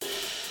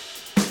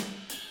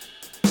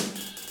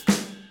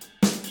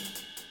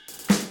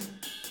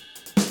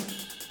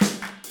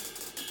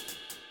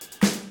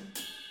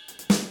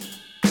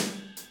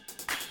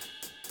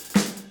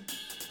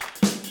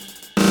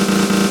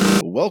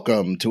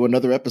Welcome to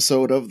another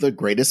episode of The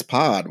Greatest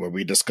Pod, where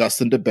we discuss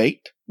and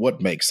debate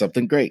what makes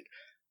something great.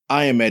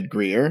 I am Ed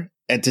Greer,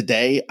 and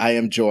today I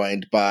am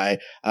joined by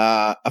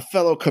a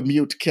fellow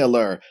commute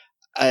killer,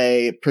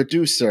 a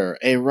producer,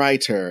 a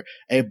writer,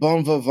 a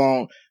bon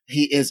vivant.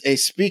 He is a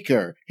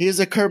speaker. He is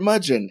a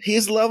curmudgeon.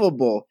 He's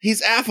lovable.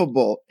 He's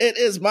affable. It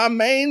is my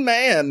main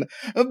man,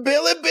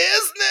 Billy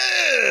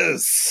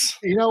Business.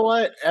 You know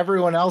what?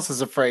 Everyone else is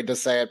afraid to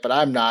say it, but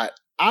I'm not.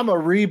 I'm a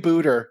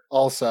rebooter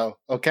also,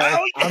 okay?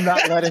 Oh, yeah. I'm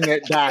not letting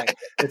it die.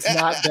 It's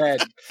not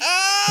dead.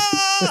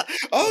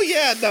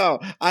 No.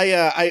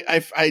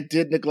 I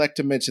did neglect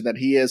to mention that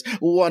he is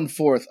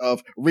 1/4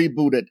 of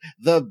Rebooted,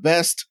 the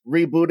best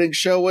rebooting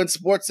show in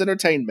sports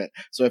entertainment.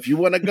 So if you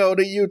want to go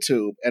to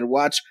YouTube and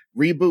watch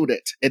Reboot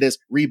It, it is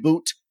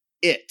Reboot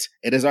It.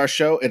 It is our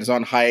show. It is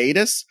on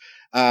hiatus.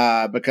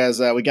 Because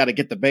we got to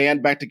get the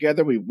band back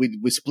together. We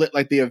split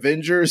like the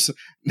Avengers,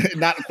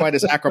 not quite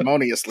as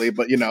acrimoniously,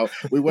 but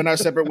we went our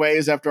separate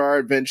ways after our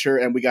adventure,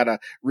 and we got to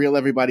reel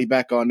everybody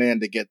back on in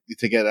to get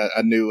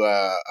a new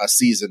a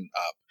season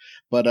up.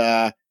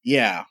 But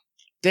yeah,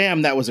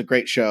 damn, that was a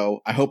great show.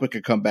 I hope it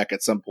could come back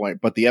at some point.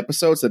 But the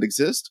episodes that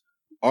exist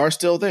are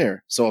still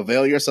there, so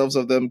avail yourselves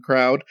of them,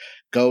 crowd.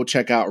 Go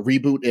check out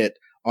Reboot It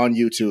on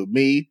YouTube.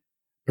 Me,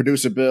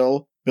 producer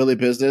Bill, Billy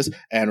Business,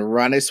 and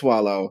Ronnie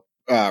Swallow.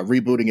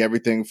 Rebooting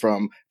everything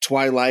from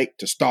Twilight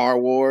to Star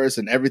Wars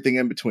and everything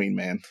in between,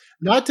 man.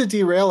 Not to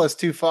derail us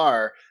too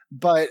far,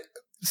 but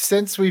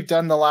since we've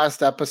done the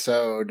last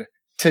episode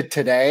to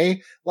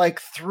today, like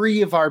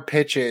 3 of our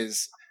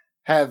pitches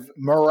have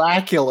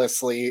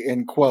miraculously,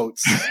 in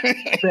quotes,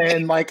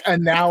 been like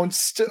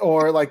announced,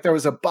 or like there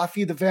was a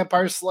Buffy the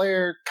Vampire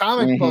Slayer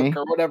comic book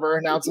or whatever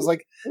announced. It's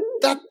like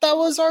that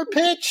was our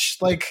pitch.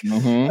 Like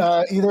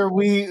either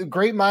we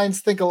great minds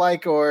think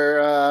alike,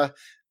 or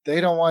they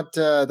don't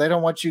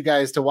want you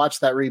guys to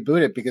watch that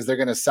Reboot It because they're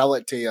going to sell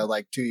it to you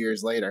like 2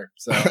 years later.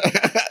 So,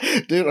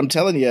 dude, I'm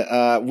telling you,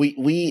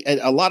 we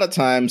a lot of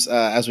times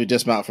as we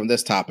dismount from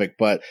this topic,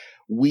 but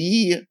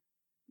we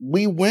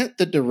went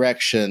the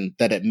direction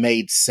that it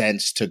made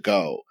sense to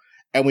go.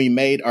 And we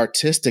made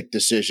artistic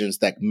decisions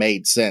that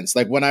made sense.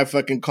 Like when I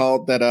fucking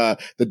called that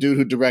the dude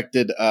who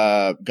directed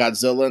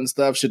Godzilla and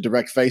stuff should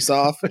direct Face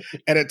Off,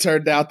 and it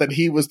turned out that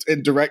he was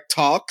in direct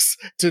talks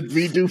to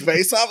redo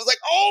Face Off. It's like,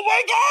 oh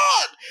my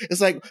God!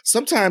 It's like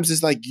sometimes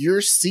it's like you're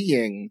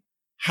seeing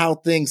how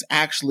things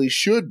actually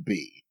should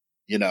be,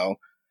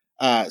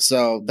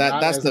 So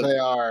that's they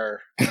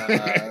are,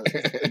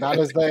 not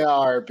as they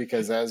are,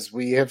 because as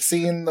we have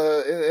seen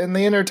in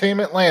the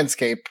entertainment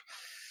landscape,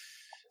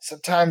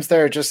 sometimes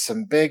there are just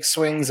some big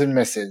swings and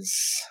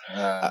misses.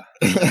 What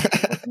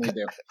can you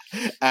do?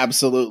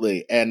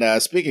 Absolutely.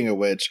 And speaking of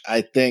which,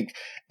 I think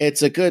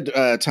it's a good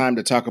time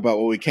to talk about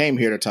what we came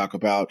here to talk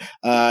about.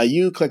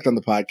 You clicked on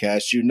the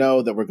podcast. You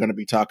know that we're going to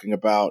be talking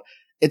about,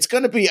 it's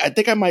going to be, I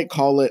think I might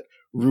call it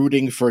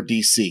rooting for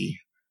DC.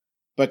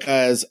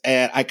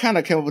 And I kind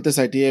of came up with this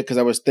idea because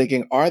I was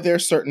thinking, are there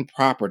certain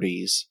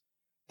properties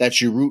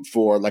that you root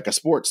for like a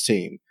sports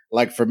team?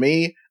 Like for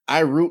me, I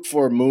root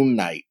for Moon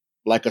Knight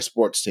like a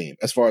sports team.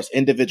 As far as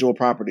individual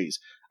properties,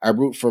 I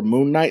root for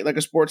Moon Knight like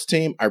a sports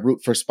team. I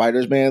root for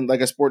Spider-Man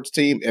like a sports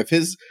team. If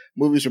his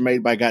movies were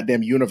made by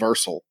goddamn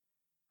Universal,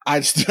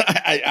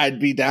 I'd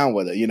be down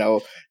with it.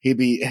 He'd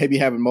be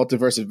having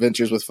multiverse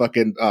adventures with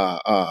fucking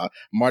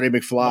Marty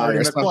McFly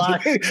or something.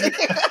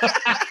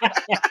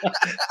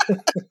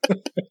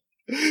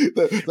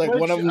 Like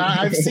one of them.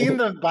 I've seen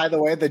by the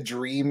way, the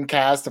dream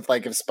cast of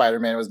like if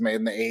Spider-Man was made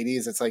in the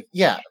 80s. It's like,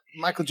 yeah,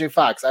 Michael J.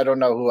 Fox. I don't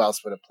know who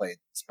else would have played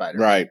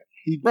Spider-Man. Right.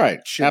 He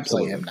should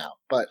Absolutely. Play him now,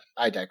 but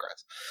I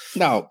digress.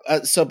 No,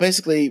 so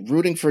basically,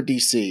 rooting for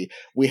DC,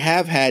 we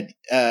have had.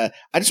 I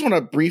just want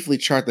to briefly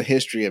chart the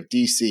history of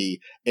DC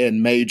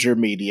in major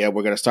media.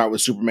 We're going to start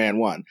with Superman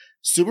 1.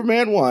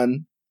 Superman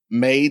 1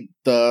 made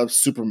the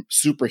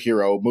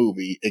superhero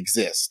movie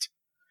exist,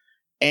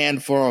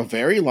 and for a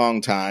very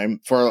long time,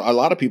 for a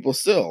lot of people,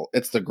 still,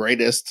 it's the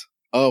greatest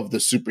of the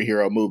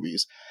superhero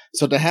movies.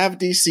 So to have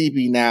DC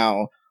be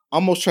now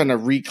almost trying to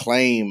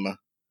reclaim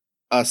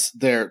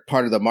they're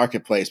part of the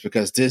marketplace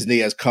because Disney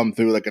has come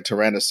through like a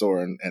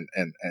tyrannosaur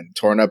and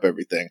torn up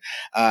everything.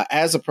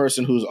 As a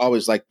person who's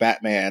always liked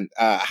Batman,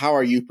 how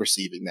are you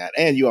perceiving that?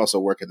 And you also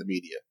work in the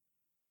media.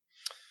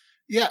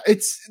 Yeah,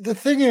 it's the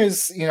thing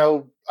is,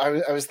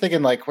 I was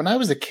thinking like when I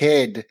was a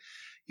kid,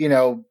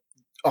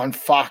 on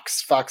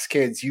Fox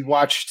Kids, you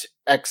watched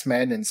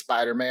X-Men and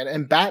Spider-Man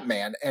and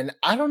Batman. And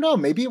I don't know,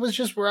 maybe it was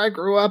just where I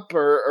grew up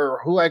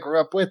or who I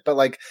grew up with, but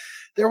like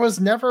there was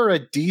never a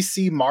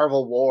DC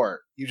Marvel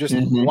war. You just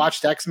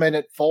watched X-Men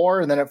at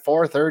 4 and then at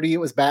 4:30 it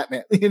was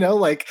Batman,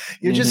 like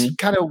you just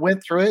kind of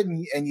went through it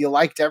and you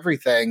liked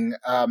everything.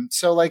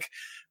 So like,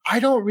 I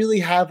don't really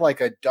have like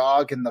a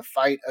dog in the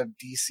fight of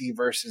DC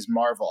versus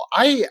Marvel.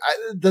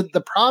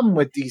 The problem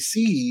with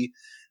DC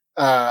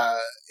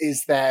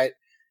is that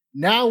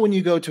now when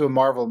you go to a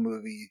Marvel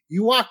movie,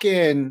 you walk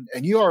in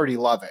and you already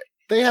love it.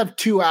 They have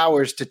 2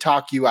 hours to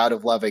talk you out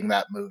of loving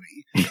that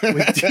movie.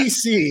 With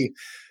DC,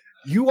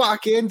 You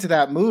walk into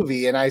that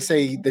movie, and I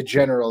say the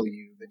general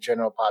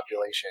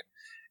population,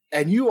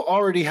 and you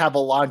already have a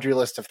laundry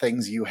list of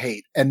things you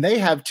hate, and they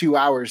have 2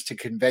 hours to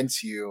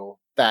convince you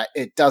that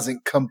it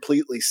doesn't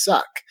completely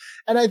suck.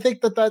 And I think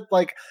that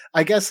like,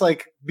 I guess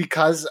like,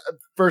 because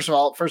first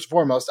and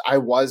foremost, I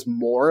was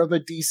more of a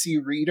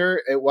DC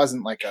reader. It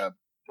wasn't like a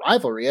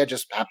rivalry. I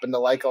just happened to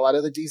like a lot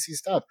of the DC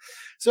stuff.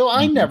 So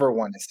I never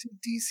want to see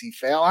DC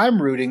fail. I'm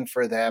rooting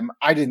for them.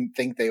 I didn't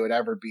think they would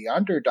ever be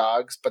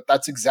underdogs, but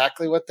that's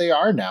exactly what they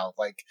are now.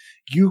 Like,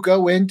 you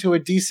go into a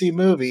DC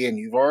movie and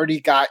you've already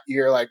got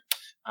your like,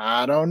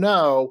 I don't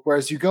know.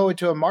 Whereas you go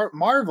into a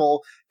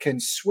Marvel can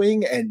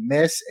swing and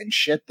miss and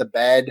shit the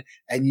bed,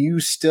 and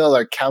you still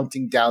are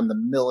counting down the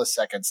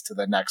milliseconds to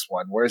the next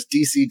one. Whereas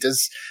DC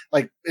does,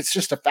 like, it's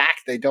just a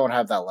fact they don't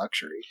have that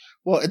luxury.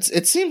 Well,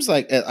 it seems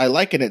like I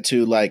liken it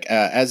to like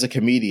as a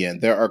comedian,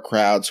 there are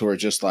crowds who are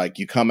just like,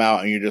 you come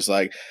out and you're just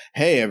like,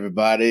 hey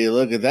everybody,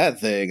 look at that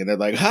thing, and they're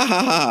like ha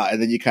ha ha,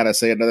 and then you kind of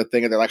say another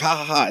thing and they're like ha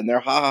ha ha, and their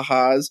ha ha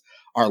ha's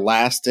are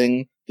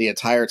lasting the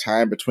entire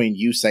time between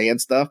you saying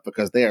stuff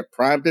because they are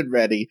primed and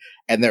ready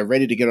and they're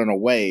ready to get on a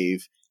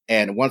wave.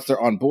 And once they're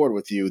on board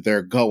with you,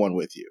 they're going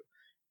with you.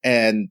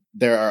 And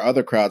there are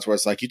other crowds where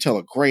it's like, you tell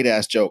a great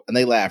ass joke and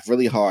they laugh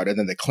really hard and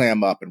then they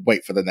clam up and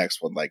wait for the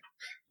next one. Like,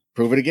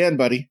 prove it again,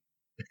 buddy.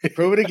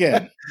 Prove it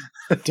again.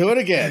 Do it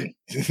again.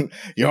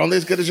 You're only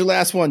as good as your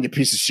last one, you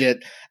piece of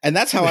shit. And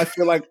that's how I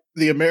feel like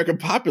the American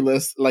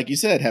populace, like you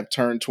said, have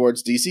turned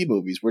towards DC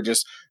movies. We're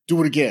just,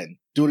 do it again.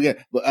 Do it again.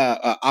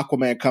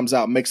 Aquaman comes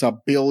out, makes $1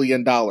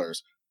 billion.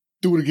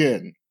 Do it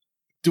again.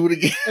 Do it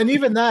again. And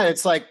even that,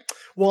 it's like,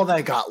 well,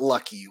 they got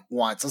lucky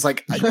once. It's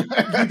like, you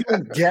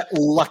didn't get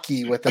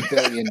lucky with $1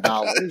 billion.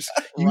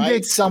 You Right.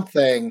 did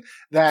something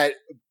that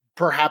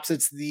perhaps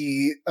it's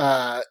the,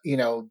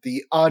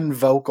 the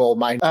unvocal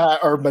mind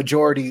or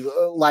majority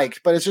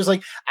liked. But it's just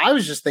like, I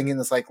was just thinking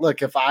this, like,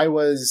 look, if I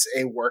was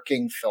a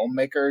working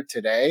filmmaker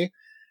today,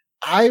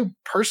 I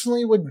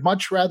personally would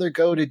much rather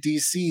go to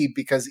DC,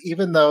 because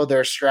even though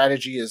their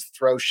strategy is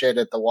throw shit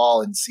at the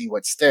wall and see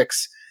what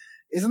sticks,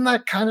 isn't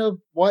that kind of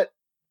what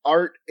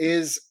art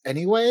is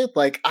anyway?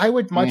 Like, I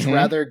would much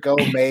rather go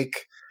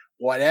make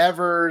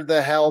whatever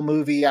the hell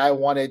movie I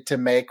wanted to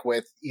make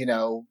with,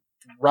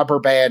 Rubber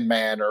Band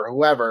Man or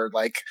whoever,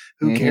 like,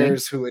 who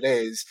cares who it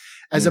is,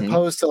 as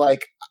opposed to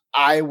like,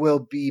 I will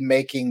be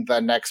making the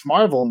next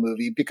Marvel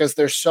movie, because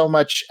there's so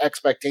much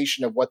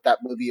expectation of what that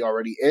movie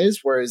already is.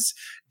 Whereas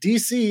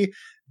DC,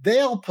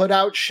 they'll put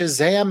out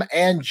Shazam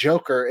and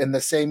Joker in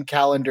the same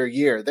calendar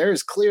year. There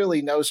is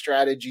clearly no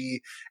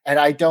strategy. And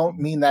I don't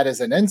mean that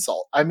as an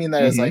insult. I mean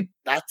that as like,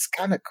 that's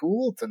kind of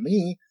cool to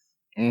me.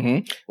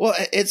 Well,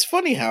 it's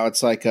funny how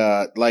it's like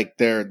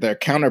they're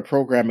counter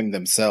programming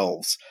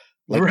themselves.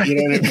 Like, right. You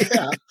know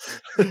what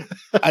I mean?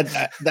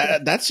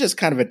 That's just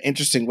kind of an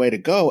interesting way to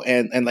go.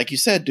 And like you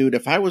said, dude,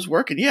 if I was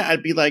working,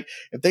 I'd be like,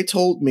 if they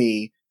told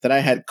me that I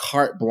had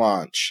carte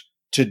blanche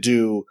to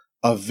do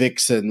a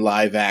Vixen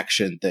live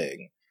action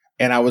thing,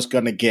 and I was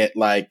going to get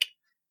like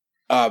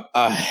a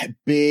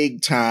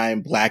big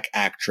time black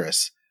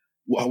actress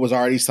was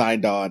already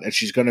signed on, and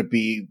she's going to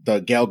be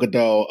the Gal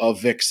Gadot of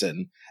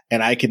Vixen,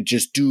 and I can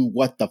just do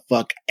what the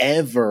fuck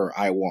ever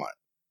I want.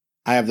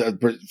 I have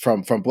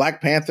from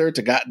Black Panther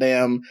to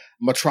goddamn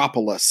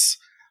Metropolis,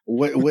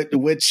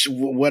 which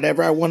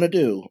whatever I want to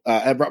do.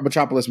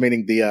 Metropolis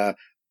meaning the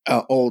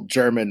old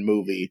German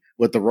movie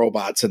with the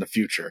robots in the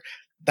future.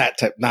 That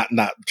type, not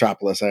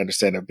Metropolis. I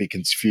understand it'd be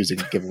confusing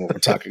given what we're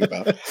talking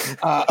about.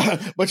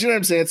 But you know what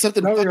I'm saying? It's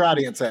something. Know your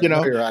audience, you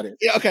know. Know your audience.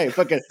 Yeah, okay.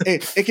 Fuck it.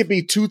 It could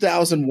be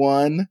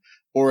 2001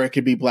 or it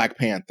could be Black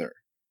Panther,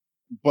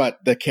 but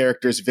the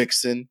character's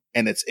Vixen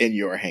and it's in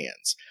your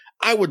hands.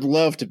 I would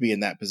love to be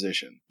in that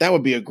position. That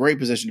would be a great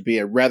position to be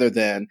in, rather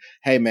than,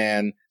 hey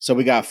man, so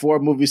we got 4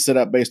 movies set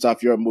up based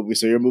off your movie.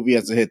 So your movie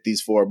has to hit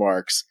these 4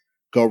 marks.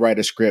 Go write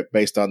a script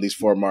based on these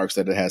 4 marks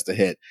that it has to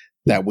hit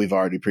that we've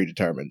already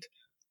predetermined.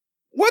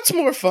 What's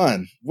more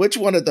fun? Which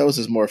one of those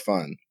is more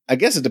fun? I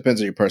guess it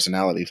depends on your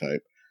personality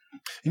type.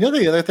 You know,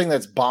 the other thing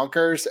that's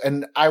bonkers,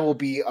 and I will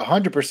be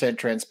 100%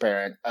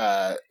 transparent,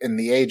 in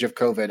the age of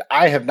COVID,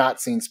 I have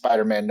not seen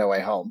Spider-Man No Way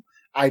Home.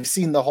 I've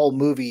seen the whole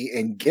movie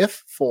in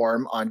GIF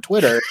form on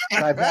Twitter,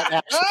 and I've not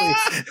actually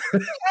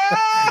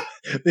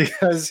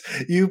because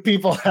you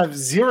people have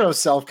zero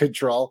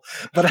self-control,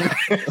 but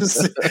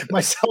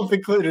myself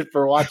included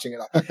for watching it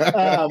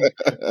all.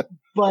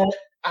 But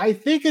I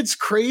think it's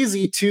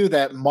crazy too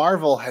that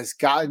Marvel has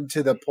gotten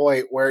to the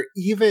point where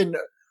even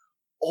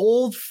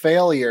old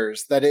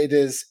failures that it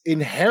is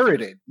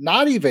inherited,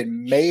 not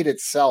even made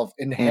itself,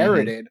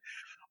 inherited,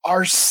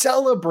 are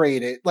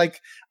celebrated.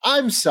 Like,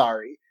 I'm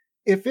sorry.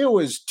 If it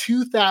was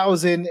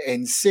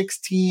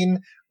 2016,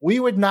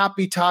 we would not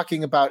be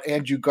talking about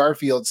Andrew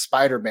Garfield's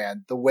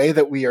Spider-Man the way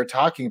that we are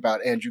talking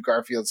about Andrew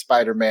Garfield's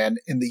Spider-Man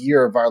in the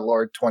year of our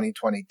Lord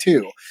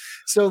 2022.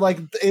 So, like,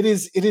 it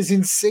is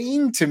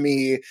insane to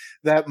me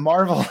that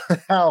Marvel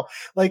now,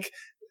 like,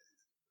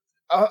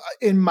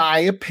 in my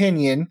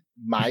opinion,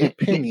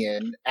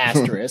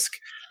 asterisk,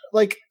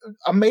 like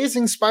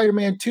Amazing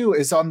Spider-Man 2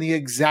 is on the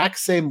exact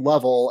same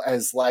level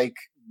as like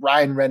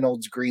Ryan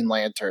Reynolds' Green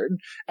Lantern.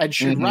 And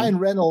should Ryan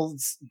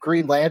Reynolds'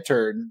 Green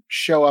Lantern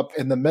show up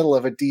in the middle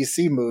of a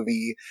DC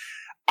movie,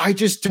 I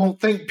just don't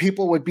think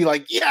people would be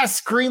like,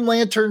 yes, Green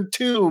Lantern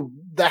 2,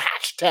 the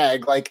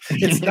hashtag. Like,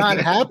 it's not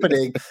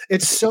happening.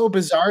 It's so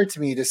bizarre to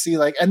me to see,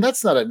 like, and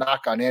that's not a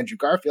knock on Andrew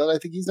Garfield. I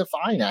think he's a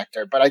fine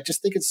actor, but I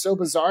just think it's so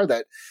bizarre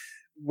that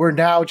we're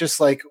now just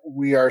like,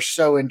 we are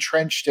so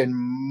entrenched in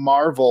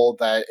Marvel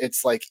that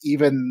it's like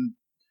even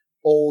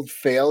old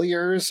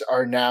failures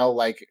are now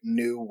like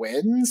new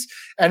wins.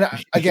 And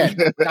again,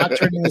 not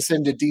turning this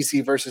into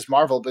DC versus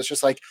Marvel, but it's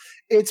just like,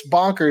 it's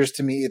bonkers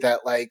to me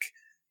that like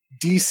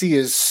DC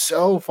is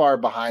so far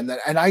behind that.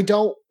 And I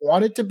don't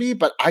want it to be,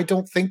 but I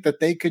don't think that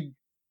they could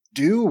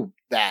do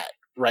that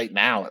right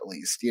now, at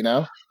least, you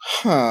know?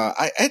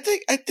 I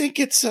think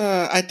it's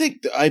I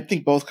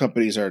think both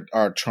companies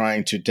are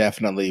trying to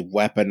definitely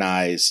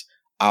weaponize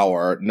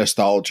our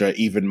nostalgia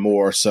even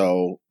more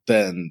so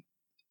than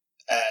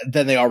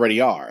they already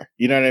are.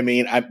 You know what I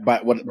mean?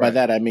 By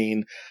that I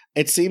mean,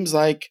 it seems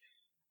like,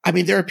 I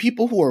mean, there are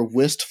people who are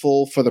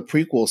wistful for the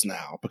prequels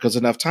now because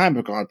enough time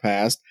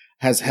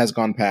has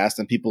gone past,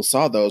 and people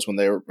saw those when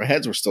their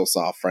heads were still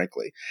soft.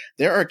 Frankly,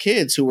 there are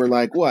kids who were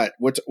like, "What?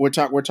 We're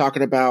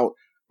talking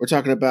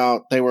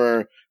about they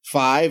were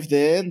 5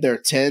 then, they're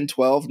 10,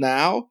 12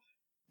 now."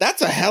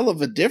 That's a hell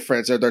of a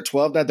difference. Or they're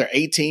 12 now, they're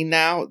 18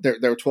 now.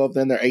 They're 12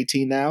 then, they're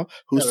 18 now.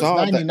 Who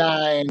saw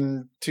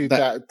 99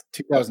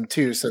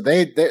 2002, so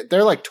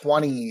they're like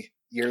 20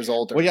 years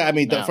older. Well, yeah, I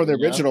mean, now, from the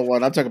original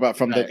one, I'm talking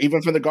about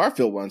even from the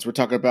Garfield ones. We're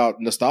talking about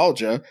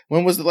nostalgia.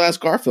 When was the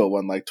last Garfield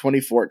one? Like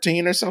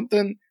 2014 or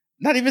something?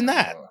 Not even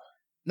that.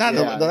 The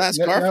last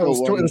Garfield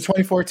one. It was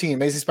 2014.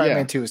 Amazing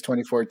Spider-Man 2 was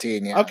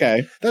 2014. Yeah.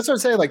 Okay. That's what I'm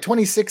saying. Like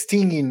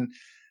 2016,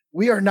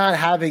 we are not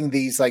having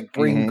these like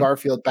bring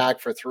Garfield back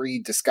for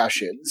 3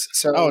 discussions.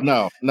 So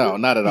no,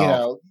 not at all. You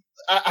know,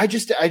 I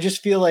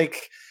just feel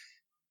like,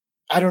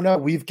 I don't know,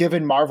 we've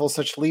given Marvel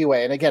such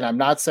leeway. And again, I'm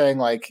not saying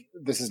like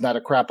this is not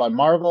a crap on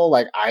Marvel.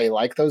 Like, I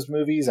like those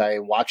movies. I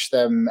watch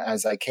them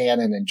as I can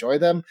and enjoy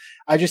them.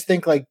 I just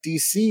think like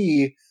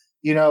DC,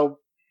 you know,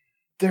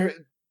 they're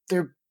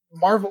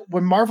Marvel,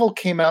 when Marvel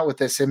came out with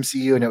this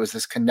MCU and it was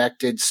this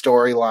connected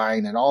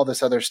storyline and all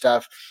this other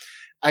stuff,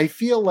 I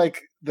feel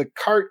like the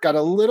cart got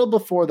a little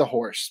before the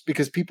horse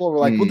because people were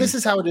like, well, this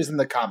is how it is in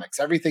the comics.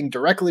 Everything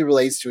directly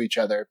relates to each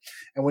other.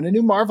 And when a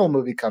new Marvel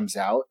movie comes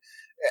out,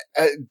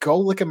 go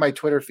look at my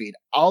Twitter feed.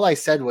 All I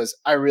said was,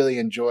 I really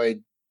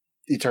enjoyed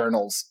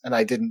Eternals, and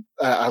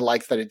I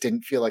liked that it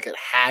didn't feel like it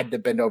had to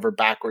bend over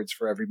backwards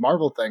for every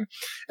Marvel thing.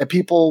 And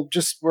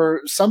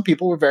some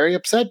people were very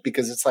upset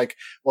because it's like,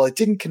 well, it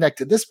didn't connect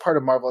to this part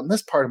of Marvel and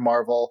this part of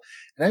Marvel.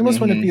 And I almost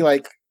want to be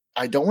like,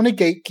 I don't want to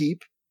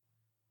gatekeep,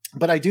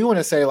 but I do want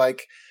to say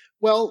like,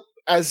 well,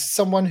 as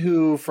someone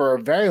who for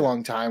a very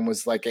long time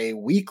was like a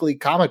weekly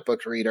comic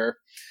book reader,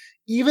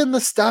 even the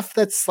stuff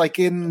that's like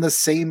in the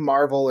same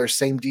Marvel or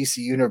same DC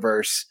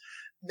universe,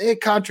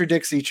 it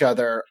contradicts each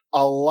other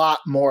a lot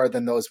more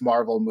than those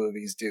Marvel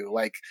movies do.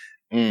 Like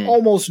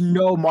almost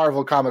no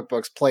Marvel comic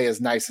books play as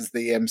nice as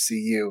the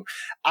MCU.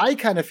 I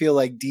kind of feel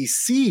like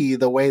DC,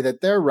 the way that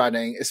they're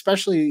running,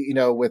 especially, you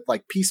know, with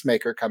like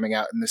Peacemaker coming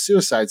out in the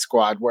Suicide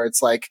Squad, where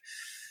it's like,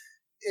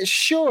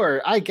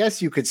 sure, I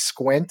guess you could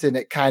squint and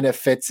it kind of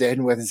fits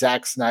in with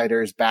Zack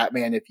Snyder's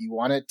Batman if you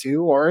want it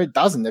to, or it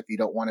doesn't if you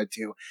don't want it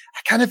to.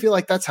 I kind of feel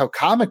like that's how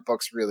comic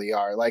books really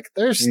are. Like,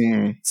 there's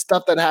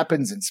stuff that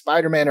happens in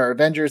Spider-Man or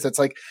Avengers that's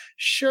like,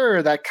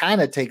 sure, that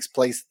kind of takes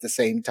place at the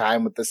same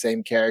time with the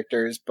same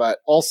characters, but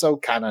also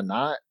kind of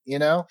not, you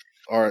know?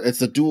 Or it's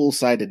the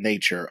dual-sided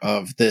nature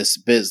of this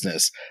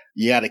business.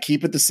 You got to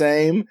keep it the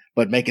same,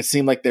 but make it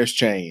seem like there's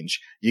change.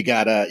 You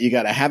gotta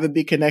have it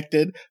be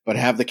connected, but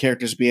have the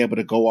characters be able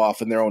to go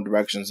off in their own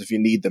directions if you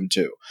need them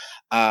to.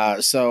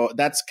 So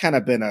that's kind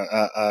of been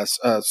a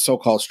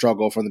so-called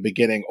struggle from the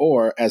beginning.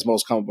 Or as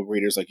most comic book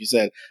readers, like you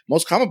said,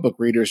 most comic book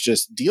readers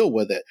just deal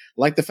with it.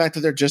 Like the fact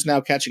that they're just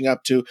now catching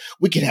up to,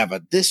 we can have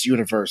this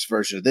universe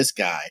version of this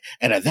guy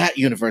and that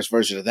universe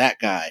version of that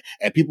guy,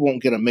 and people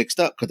won't get them mixed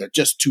up because they're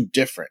just too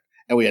different.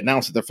 And we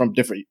announce that they're from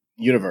different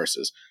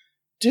universes.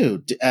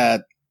 Dude,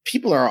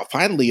 people are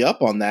finally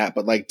up on that,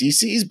 but like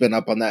DC's been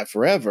up on that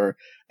forever,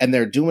 and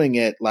they're doing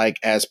it like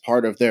as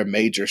part of their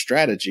major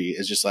strategy.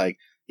 It's just like,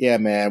 yeah,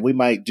 man, we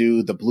might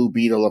do the Blue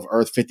Beetle of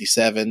Earth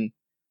 57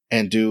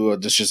 and do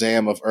the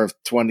Shazam of Earth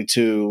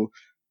 22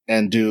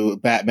 and do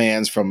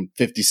Batman's from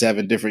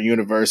 57 different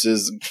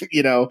universes.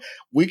 You know,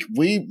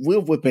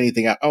 we'll whip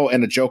anything out. Oh,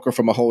 and a Joker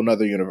from a whole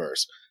nother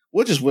universe.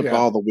 We'll just whip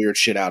all the weird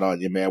shit out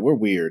on you, man. We're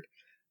weird.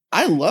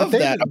 I love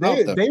that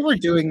about them. They were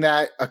doing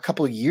that a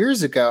couple of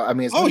years ago. I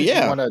mean, as much as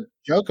you want to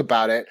joke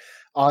about it,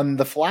 on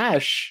The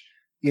Flash,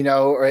 you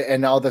know,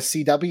 and all the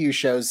CW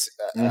shows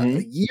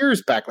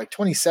years back, like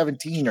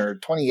 2017 or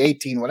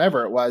 2018,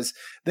 whatever it was,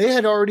 they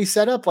had already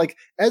set up like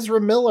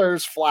Ezra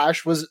Miller's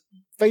Flash was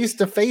face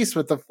to face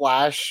with the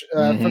Flash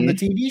from the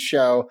TV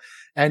show.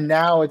 And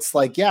now it's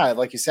like, yeah,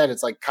 like you said,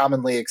 it's like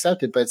commonly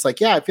accepted, but it's like,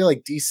 yeah, I feel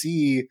like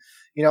DC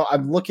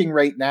I'm looking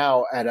right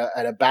now at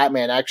a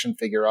Batman action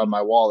figure on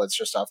my wall that's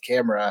just off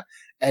camera,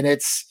 and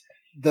it's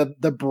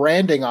the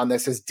branding on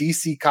this is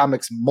DC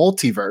Comics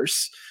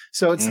Multiverse.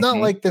 So it's not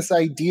like this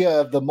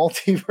idea of the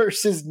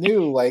multiverse is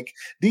new. Like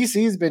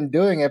DC's been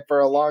doing it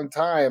for a long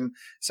time.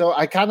 So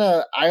I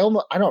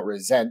don't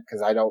resent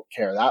because I don't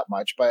care that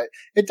much, but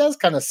it does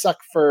kind of suck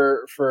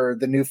for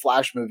the new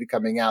Flash movie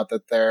coming out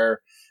that they're,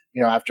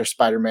 after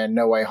Spider-Man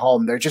No Way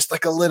Home, they're just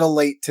like a little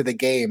late to the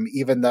game,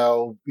 even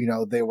though,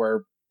 they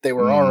were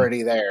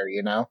already there,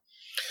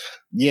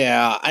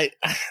 Yeah,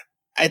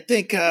 I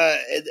think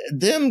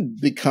them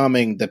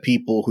becoming the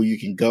people who you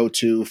can go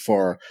to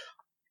for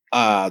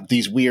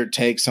these weird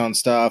takes on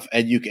stuff,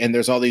 and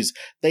there's all these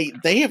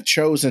they have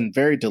chosen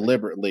very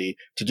deliberately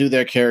to do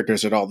their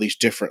characters at all these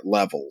different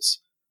levels.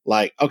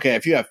 Like, okay,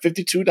 if you have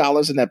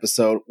 $52 an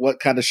episode,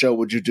 what kind of show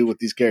would you do with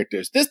these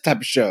characters? This type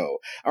of show.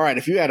 All right,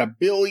 if you had $1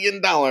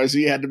 billion and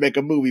you had to make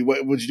a movie,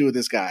 what would you do with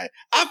this guy?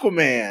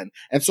 Aquaman,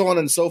 and so on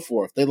and so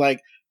forth. They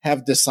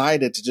have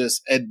decided to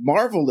just, and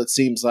Marvel, it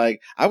seems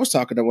like, I was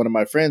talking to one of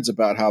my friends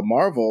about how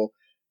Marvel,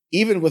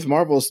 even with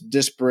Marvel's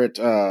disparate,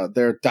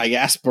 their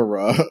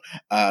diaspora,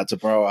 to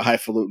borrow a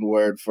highfalutin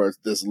word for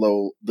this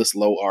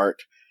low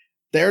art,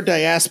 their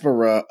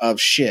diaspora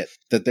of shit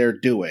that they're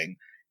doing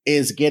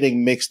is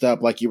getting mixed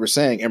up, like you were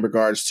saying, in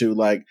regards to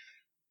like,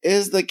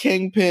 is the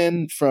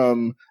Kingpin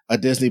from a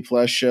Disney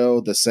Plus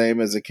show the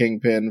same as a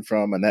Kingpin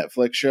from a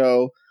Netflix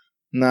show?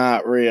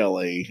 Not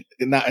really.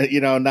 Not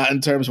in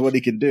terms of what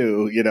he can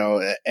do,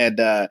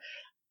 and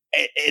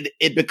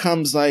it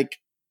becomes like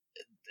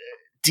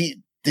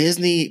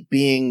Disney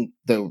being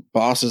the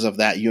bosses of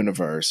that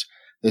universe.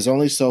 There's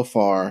only so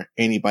far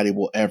anybody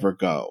will ever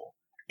go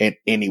in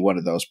any one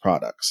of those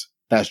products.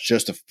 That's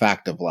just a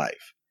fact of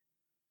life.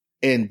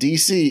 In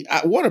DC,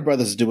 Warner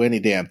Brothers do any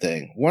damn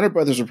thing. Warner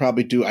Brothers would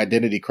probably do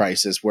Identity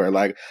Crisis, where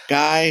like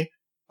guy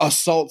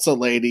assaults a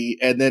lady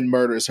and then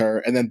murders her,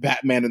 and then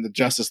Batman and the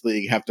Justice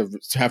League have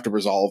to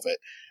resolve it.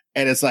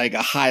 And it's like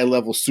a high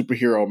level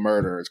superhero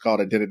murder. It's called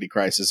Identity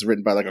Crisis. It's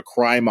written by like a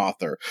crime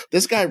author.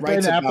 This guy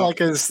writes Ben Affleck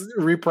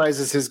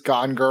reprises his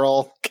Gone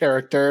Girl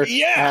character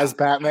as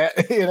Batman.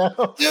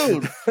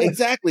 Dude,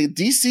 exactly.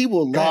 DC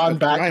will Gone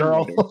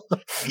Batgirl.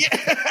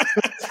 Yeah.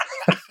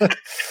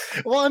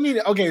 Well, I mean,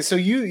 okay, so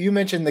you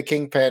mentioned the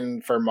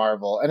Kingpin for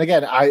Marvel, and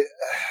again, I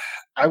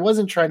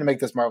wasn't trying to make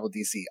this Marvel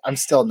DC. I'm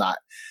still not.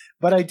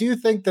 But I do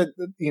think that,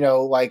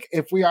 like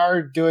if we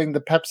are doing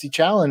the Pepsi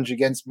challenge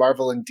against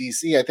Marvel and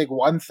DC, I think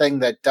one thing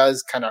that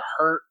does kind of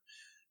hurt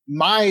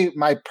my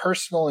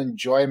personal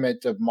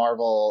enjoyment of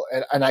Marvel,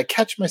 and I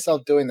catch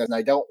myself doing this and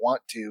I don't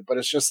want to, but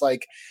it's just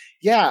like,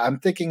 yeah, I'm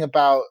thinking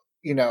about,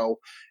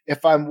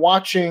 if I'm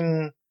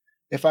watching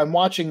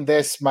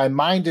this, my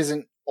mind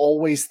isn't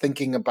always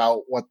thinking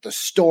about what the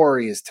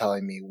story is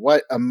telling me,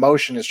 what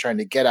emotion is trying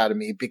to get out of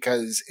me,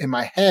 because in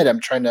my head, I'm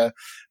trying to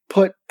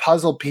put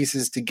puzzle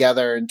pieces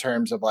together in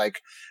terms of like,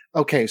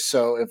 okay,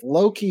 so if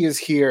Loki is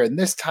here and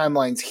this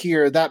timeline's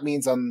here, that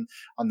means on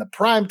the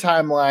prime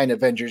timeline,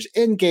 Avengers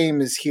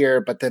Endgame is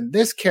here, but then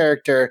this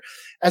character,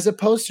 as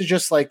opposed to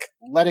just like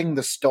letting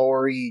the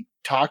story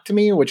talk to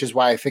me, which is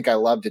why I think I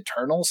loved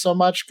Eternal so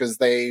much, because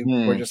they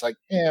were just like,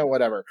 yeah,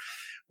 whatever.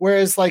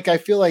 Whereas like, I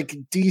feel like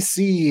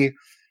DC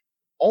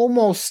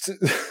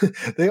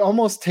they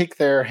almost take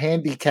their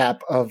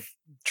handicap of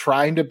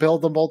trying to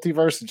build the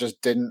multiverse. It just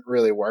didn't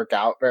really work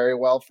out very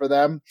well for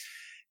them.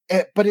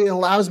 But it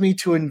allows me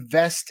to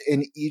invest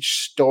in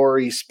each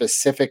story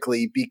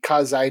specifically,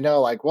 because I know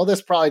like, well,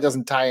 this probably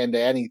doesn't tie into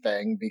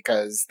anything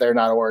because they're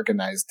not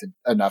organized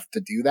enough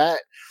to do that.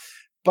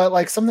 But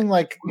like something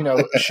like,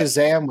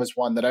 Shazam was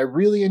one that I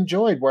really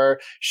enjoyed, where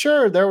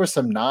sure, there were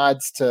some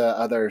nods to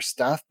other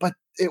stuff, but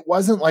it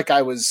wasn't like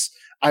I was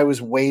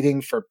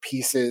waiting for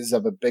pieces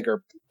of a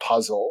bigger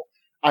puzzle.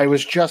 I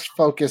was just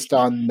focused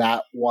on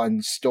that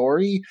one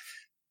story.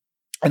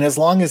 And as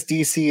long as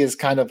DC is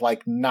kind of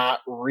like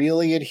not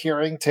really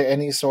adhering to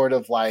any sort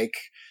of like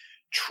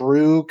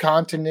true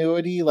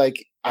continuity,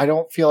 like I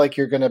don't feel like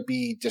you're going to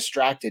be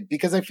distracted,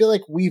 because I feel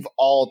like we've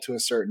all, to a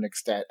certain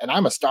extent, and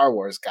I'm a Star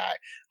Wars guy,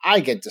 I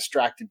get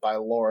distracted by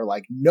lore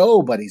like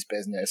nobody's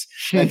business.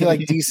 And I feel like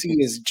DC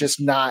is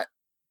just not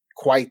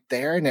quite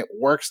there, and it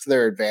works to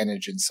their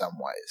advantage in some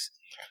ways.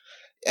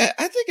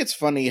 I think it's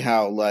funny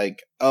how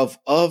like of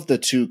the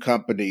two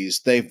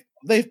companies, they've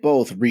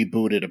both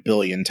rebooted 1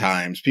 billion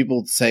times.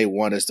 People say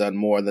one has done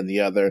more than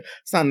the other.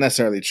 It's not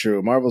necessarily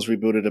true. Marvel's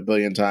rebooted 1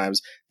 billion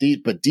times,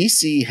 but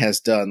DC has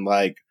done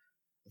like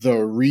the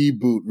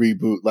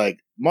reboot. Like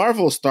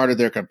Marvel started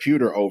their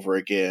computer over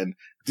again.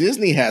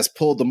 Disney has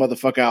pulled the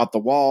motherfucker out the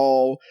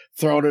wall,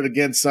 thrown it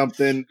against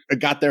something,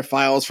 got their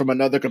files from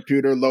another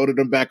computer, loaded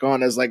them back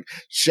on as like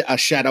a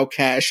shadow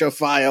cache of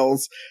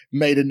files,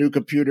 made a new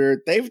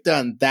computer. They've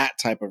done that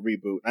type of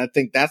reboot. And I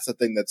think that's the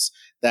thing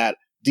that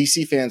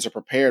DC fans are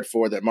prepared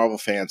for that Marvel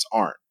fans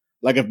aren't.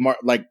 Like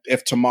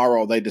if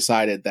tomorrow they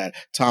decided that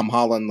Tom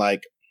Holland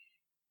like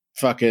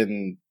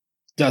fucking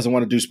doesn't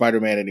want to do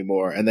Spider-Man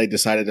anymore, and they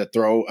decided to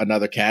throw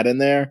another cat in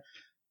there,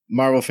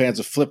 Marvel fans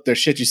will flip their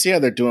shit. You see how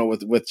they're doing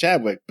with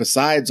Chadwick.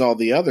 Besides all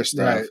the other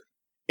stuff, Right.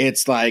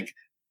 it's like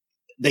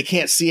they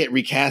can't see it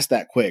recast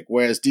that quick.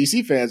 Whereas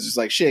DC fans just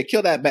like, shit,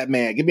 kill that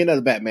Batman. Give me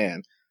another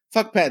Batman.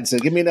 Fuck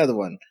Pattinson. Give me another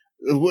one.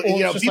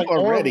 People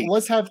are ready.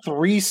 Let's have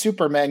 3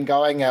 Supermen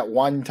going at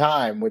one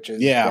time, which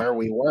is where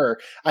we were.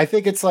 I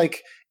think it's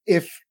like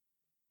if,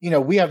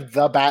 we have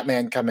the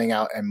Batman coming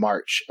out in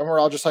March and we're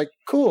all just like,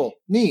 cool,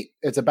 neat.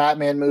 It's a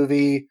Batman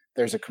movie.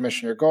 There's a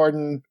Commissioner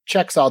Gordon,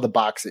 checks all the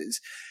boxes.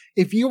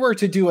 If you were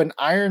to do an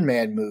Iron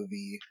Man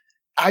movie,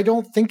 I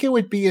don't think it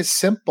would be as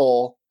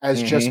simple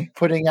as just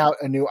putting out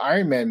a new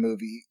Iron Man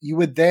movie. You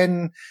would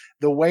then,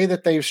 the way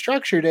that they've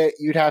structured it,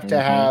 you'd have to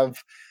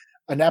have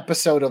an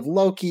episode of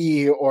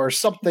Loki or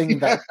something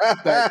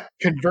that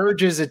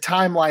converges a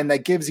timeline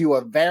that gives you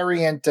a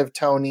variant of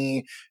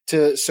Tony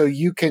so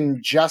you can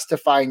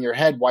justify in your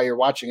head why you're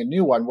watching a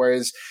new one.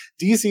 Whereas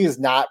DC is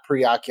not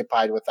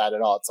preoccupied with that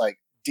at all. It's like,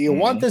 do you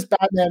want this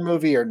Batman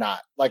movie or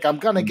not? Like, I'm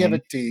going to give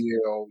it to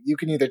you. You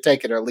can either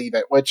take it or leave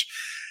it, which,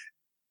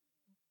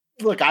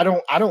 look, I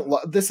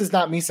don't this is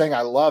not me saying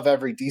I love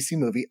every DC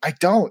movie. I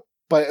don't,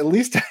 but at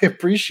least I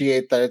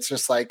appreciate that it's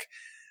just like,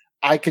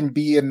 I can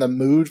be in the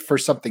mood for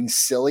something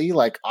silly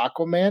like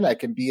Aquaman. I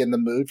can be in the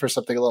mood for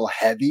something a little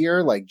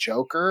heavier like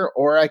Joker,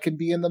 or I can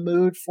be in the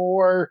mood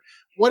for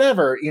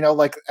whatever,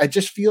 like it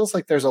just feels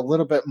like there's a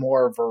little bit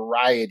more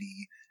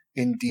variety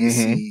in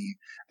DC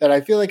that I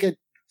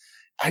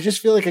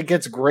just feel like it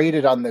gets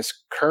graded on this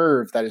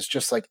curve that is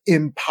just like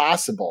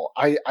impossible.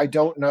 I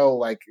don't know,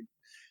 like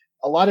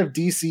a lot of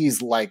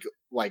DC's like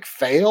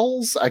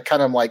fails. I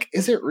kind of like,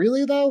 is it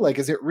really though? Like,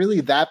 is it really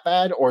that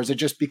bad? Or is it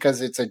just because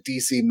it's a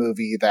DC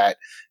movie that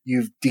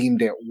you've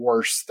deemed it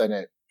worse than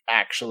it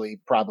actually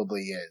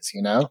probably is,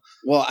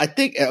 Well, I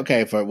think,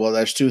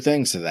 there's 2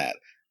 things to that.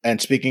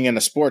 And speaking in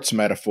a sports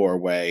metaphor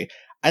way,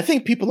 I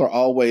think people are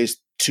always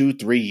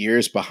 2-3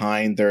 years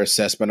behind their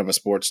assessment of a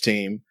sports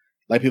team.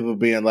 Like people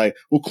being like,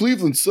 well,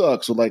 Cleveland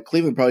sucks. Well, like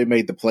Cleveland probably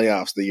made the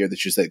playoffs the year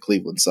that you said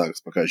Cleveland sucks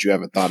because you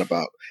haven't thought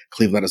about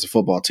Cleveland as a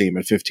football team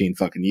in 15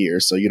 fucking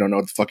years. So you don't know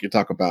what the fuck you're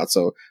talking about.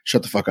 So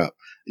shut the fuck up.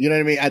 You know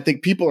what I mean? I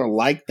think people are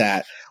like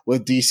that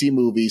with DC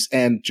movies,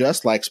 and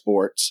just like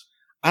sports,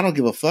 I don't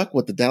give a fuck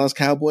what the Dallas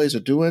Cowboys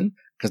are doing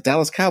because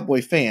Dallas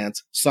Cowboy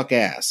fans suck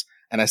ass.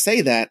 And I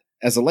say that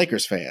as a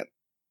Lakers fan.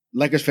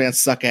 Lakers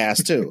fans suck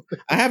ass too.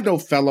 I have no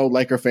fellow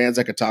Laker fans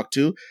I could talk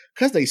to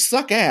because they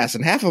suck ass,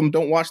 and half of them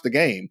don't watch the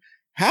game.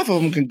 Half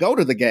of them can go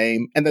to the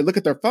game and they look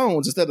at their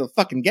phones instead of the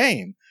fucking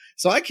game.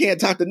 So I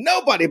can't talk to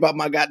nobody about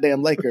my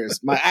goddamn Lakers,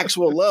 my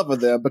actual love of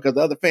them, because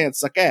the other fans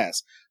suck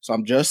ass. So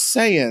I'm just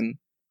saying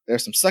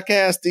there's some suck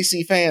ass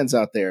DC fans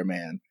out there,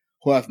 man,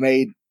 who have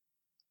made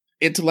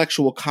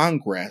intellectual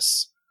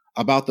congress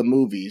about the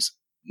movies,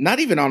 not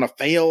even on a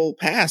fail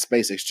pass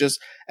basics,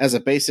 just as a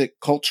basic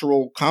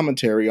cultural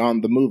commentary on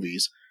the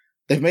movies.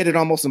 They've made it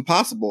almost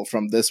impossible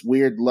from this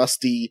weird,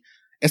 lusty,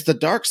 it's the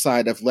dark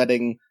side of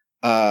letting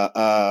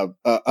a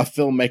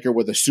filmmaker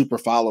with a super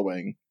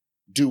following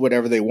do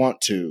whatever they want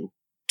to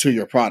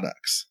your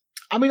products.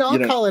 I mean, I'll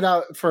call it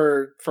out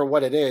for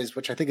what it is,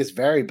 which I think is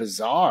very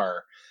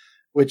bizarre,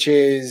 which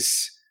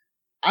is,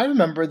 I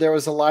remember there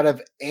was a lot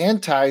of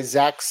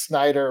anti-Zack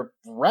Snyder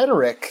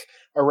rhetoric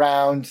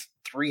around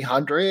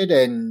 300.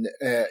 And,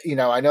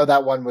 I know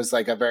that one was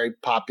like a very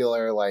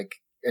popular, like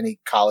any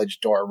college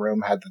dorm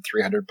room had the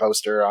 300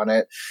 poster on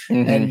it,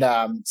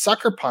 and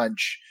Sucker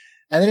Punch.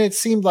 And then it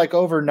seemed like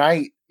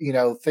overnight,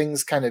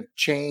 things kind of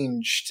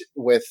changed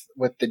with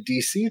the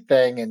DC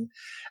thing. And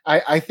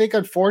I think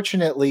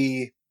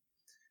unfortunately,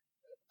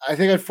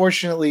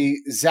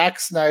 Zack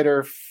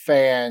Snyder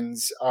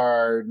fans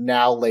are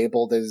now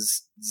labeled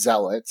as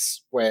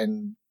zealots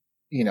when,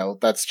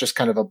 that's just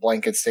kind of a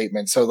blanket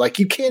statement. So like,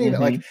 you can't even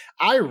like,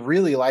 I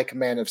really like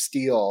Man of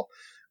Steel,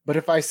 but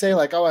if I say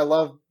like, oh, I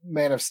love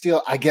Man of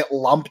Steel, I get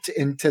lumped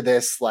into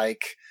this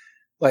like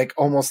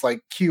almost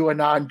like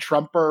QAnon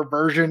Trumper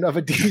version of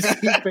a DC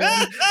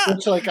fan,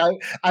 which like I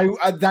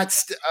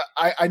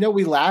know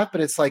we laugh, but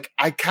it's like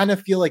I kind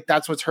of feel like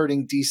that's what's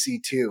hurting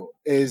DC too.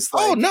 Is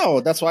like, oh no,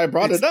 that's why I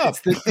brought it up.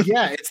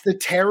 It's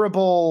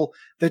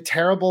the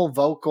terrible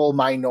vocal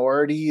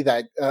minority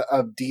that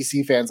of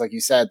DC fans, like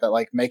you said, that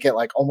like make it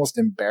like almost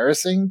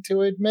embarrassing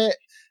to admit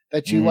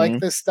that you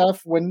like this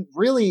stuff when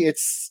really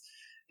it's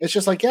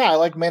just like, yeah, I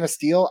like Man of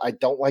Steel. I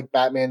don't like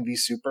Batman v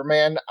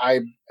Superman.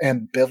 I'm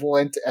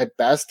ambivalent at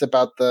best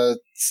about the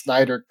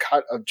Snyder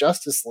cut of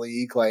Justice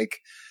League. Like,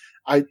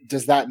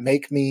 does that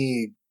make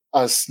me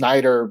a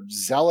Snyder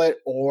zealot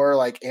or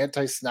like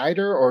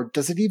anti-Snyder, or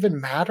does it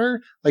even matter?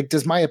 Like,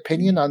 does my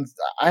opinion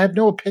I have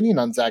no opinion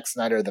on Zack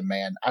Snyder, the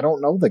man. I don't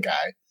know the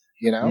guy,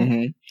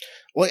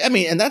 Well, I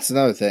mean, and that's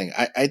another thing.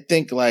 I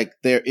think like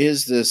there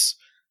is this,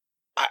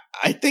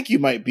 I think we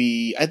might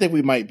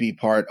be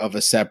part of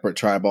a separate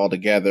tribe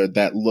altogether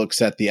that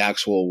looks at the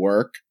actual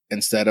work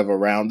instead of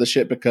around the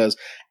shit, because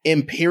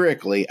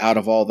empirically, out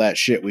of all that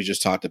shit we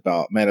just talked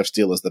about, Man of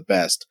Steel is the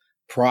best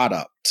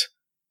product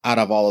out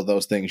of all of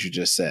those things you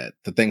just said,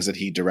 the things that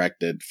he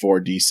directed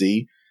for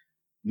DC.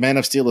 Man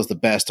of Steel is the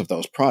best of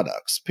those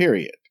products,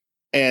 period.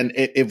 And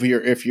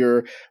if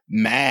you're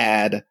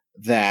mad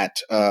that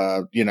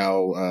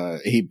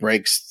he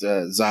breaks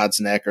Zod's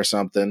neck or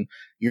something,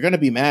 you're going to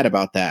be mad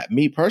about that.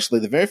 Me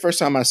personally, the very first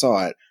time I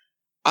saw it,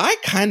 I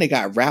kind of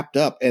got wrapped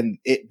up in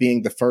it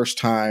being the first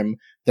time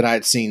that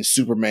I'd seen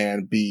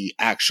Superman be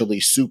actually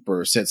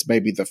super since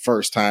maybe the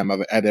first time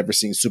I'd ever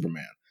seen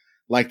Superman.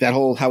 Like that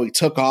whole how he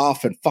took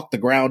off and fucked the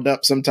ground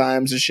up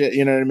sometimes and shit,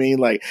 you know what I mean?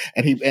 Like,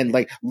 and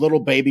like little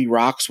baby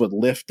rocks would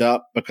lift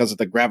up because of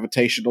the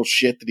gravitational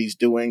shit that he's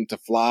doing to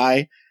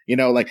fly. You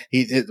know, like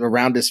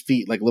around his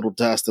feet, like little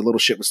dust, the little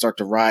shit would start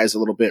to rise a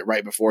little bit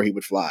right before he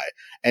would fly.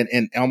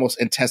 And almost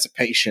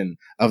anticipation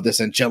of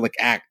this angelic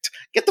act.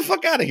 Get the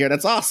fuck out of here.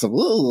 That's awesome.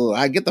 Ooh,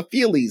 I get the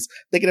feelies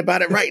thinking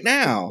about it right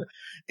now.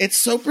 It's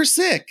super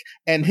sick.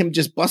 And him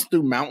just bust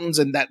through mountains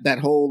and that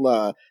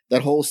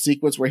whole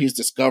sequence where he's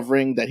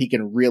discovering that he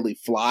can really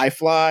fly.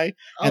 Oh,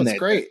 and it's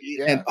great.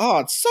 Yeah. And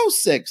it's so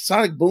sick.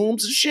 Sonic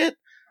booms and shit.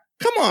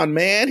 Come on,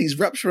 man. He's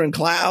rupturing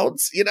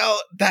clouds. You know,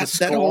 that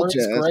whole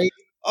jazz. Great.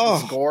 Oh.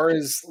 The score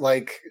is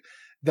like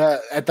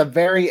at the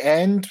very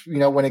end, you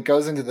know, when it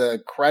goes into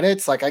the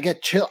credits, like I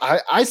get chill.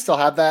 I still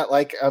have that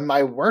like on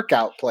my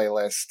workout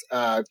playlist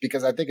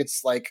because I think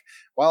it's like,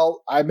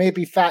 well, I may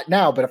be fat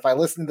now, but if I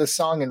listen to this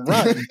song and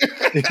run,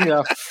 you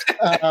know,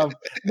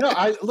 no,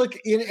 I look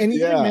in even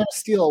Man of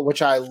Steel,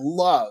 which I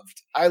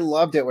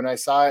loved it when I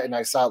saw it, and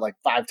I saw it like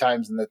 5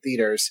 times in the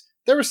theaters.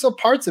 There were still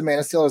parts of Man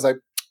of Steel I was like,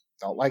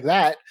 don't like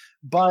that.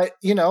 But,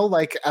 you know,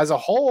 like as a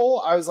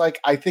whole, I was like,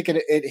 I think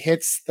it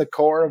hits the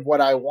core of what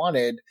I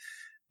wanted.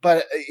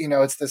 But, you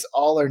know, it's this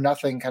all or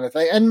nothing kind of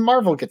thing. And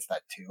Marvel gets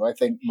that too. I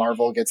think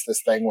Marvel gets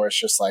this thing where it's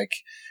just like,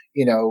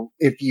 you know,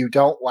 if you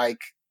don't like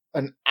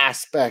an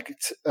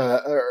aspect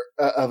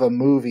of a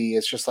movie,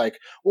 it's just like,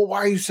 well, why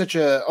are you such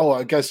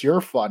I guess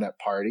you're fun at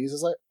parties.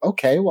 It's like,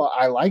 okay, well,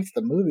 I liked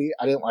the movie.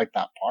 I didn't like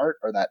that part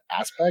or that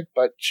aspect,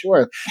 but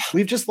sure.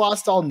 We've just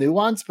lost all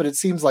nuance, but it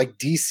seems like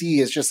DC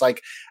is just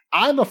like,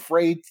 I'm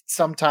afraid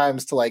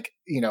sometimes to like,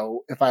 you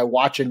know, if I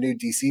watch a new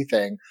DC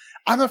thing,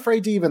 I'm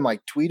afraid to even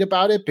like tweet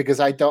about it because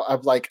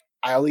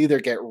I'll either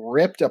get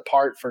ripped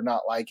apart for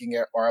not liking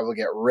it or I will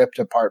get ripped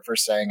apart for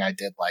saying I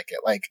did like it.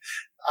 Like,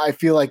 I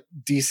feel like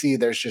DC,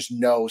 there's just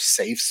no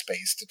safe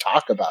space to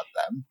talk about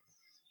them.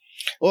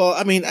 Well,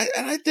 I mean,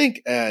 I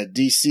think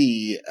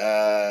DC,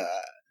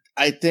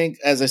 I think,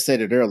 as I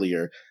stated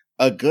earlier,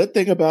 a good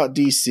thing about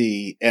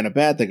DC and a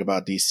bad thing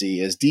about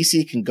DC is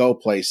DC can go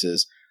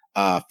places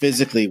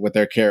physically with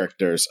their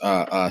characters,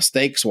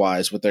 stakes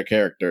wise with their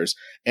characters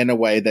in a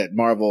way that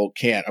Marvel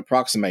can't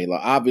approximate.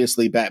 Like,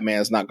 obviously,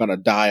 Batman's not going to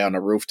die on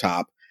a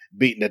rooftop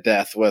beaten to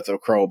death with a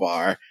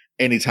crowbar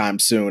anytime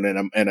soon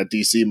in a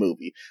DC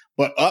movie.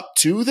 But up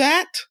to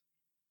that,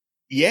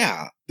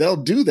 yeah, they'll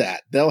do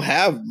that. They'll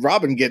have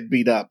Robin get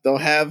beat up. They'll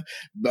have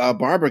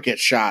Barbara get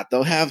shot.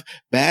 They'll have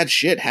bad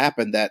shit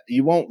happen that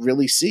you won't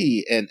really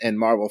see in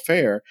Marvel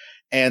fare.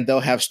 And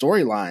they'll have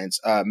storylines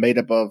made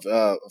up of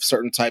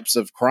certain types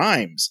of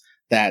crimes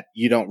that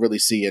you don't really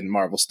see in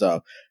Marvel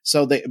stuff.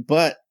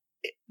 But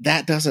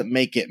that doesn't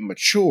make it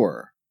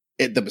mature.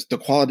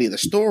 The quality of the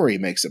story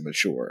makes it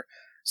mature.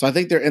 So I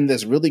think they're in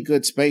this really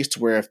good space to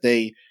where if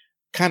they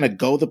kind of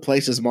go the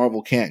places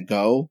Marvel can't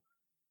go,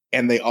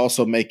 and they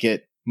also make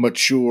it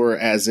mature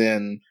as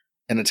in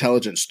an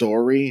intelligent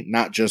story,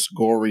 not just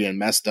gory and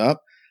messed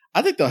up,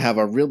 I think they'll have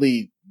a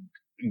really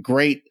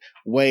great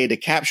way to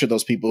capture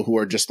those people who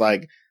are just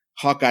like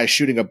Hawkeye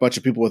shooting a bunch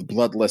of people with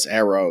bloodless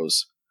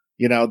arrows.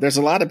 You know, there's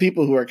a lot of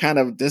people who are kind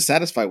of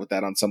dissatisfied with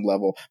that on some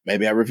level.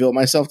 Maybe I reveal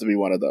myself to be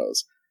one of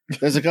those.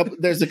 There's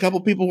a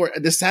couple people who are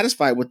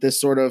dissatisfied with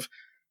this sort of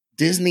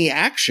Disney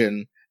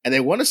action, and they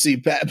want to see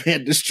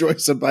Batman destroy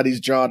somebody's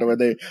jaw to where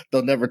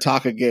they'll never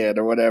talk again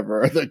or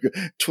whatever, or they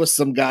twist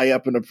some guy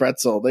up in a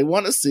pretzel. They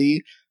want to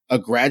see a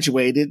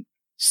graduated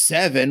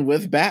 7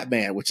 with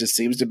Batman, which just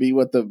seems to be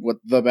what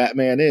the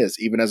Batman is,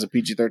 even as a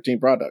PG-13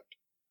 product.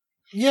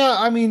 Yeah,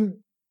 I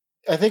mean,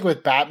 I think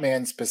with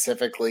Batman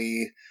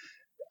specifically,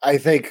 I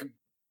think,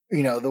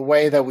 you know, the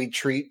way that we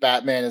treat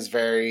Batman is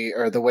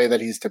the way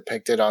that he's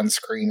depicted on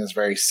screen is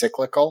very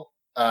cyclical.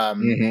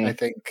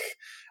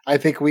 I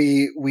think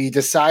we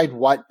decide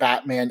what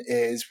Batman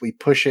is, we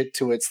push it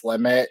to its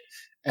limit,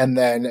 and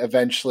then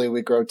eventually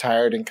we grow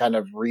tired and kind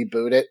of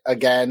reboot it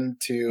again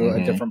to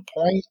a different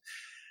point.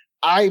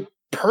 I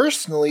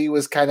personally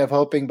was kind of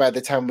hoping by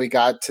the time we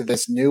got to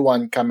this new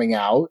one coming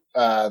out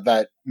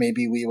that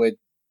maybe we would,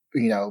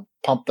 you know,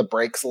 pump the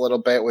brakes a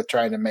little bit with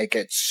trying to make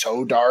it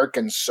so dark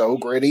and so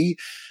gritty.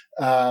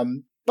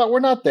 But we're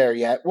not there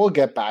yet. We'll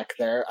get back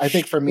there. I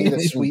think for me, the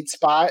sweet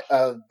spot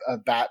of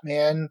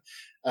Batman,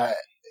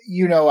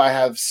 you know, I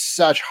have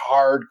such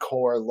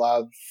hardcore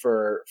love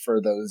for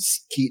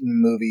those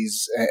Keaton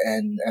movies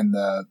and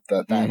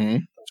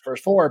those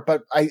first 4.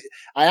 But I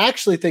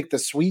actually think the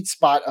sweet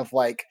spot of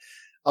like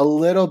a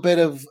little bit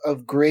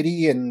of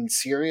gritty and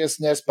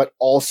seriousness, but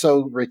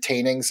also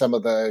retaining some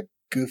of the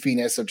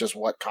goofiness of just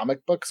what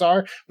comic books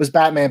are, was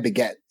Batman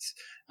Begins.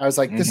 I was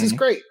like, this is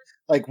great.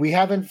 Like, we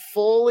haven't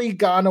fully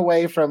gone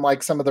away from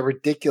like some of the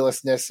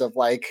ridiculousness of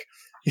like,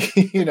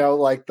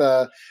 like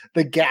the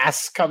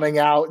gas coming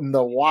out and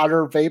the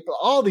water vapor,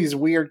 all these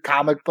weird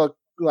comic book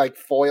like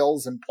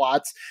foils and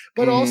plots,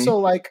 but also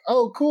like,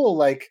 oh, cool,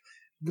 like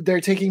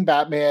they're taking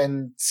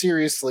Batman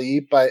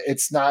seriously, but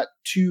it's not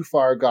too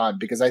far gone,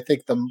 because I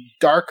think the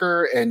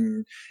darker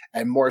and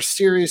more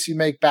serious you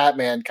make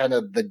Batman, kind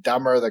of the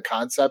dumber the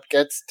concept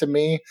gets to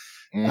me.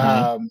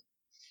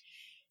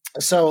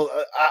 So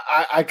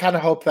I kind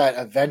of hope that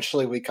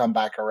eventually we come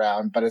back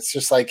around, but it's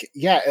just like,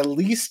 yeah, at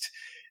least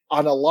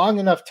on a long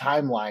enough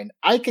timeline,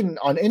 I can,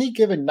 on any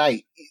given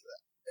night,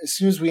 as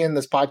soon as we end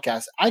this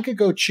podcast, I could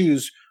go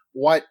choose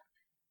what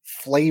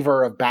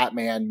flavor of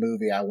Batman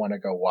movie I want to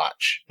go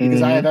watch,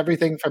 because I have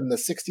everything from the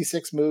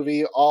 66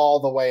 movie all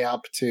the way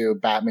up to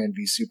Batman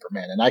v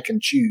Superman, and I can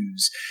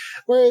choose.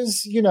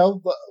 Whereas,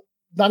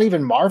 not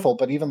even Marvel,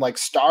 but even like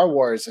Star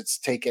Wars, it's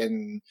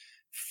taken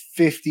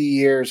 50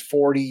 years,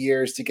 40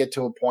 years to get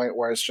to a point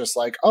where it's just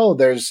like, oh,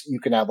 you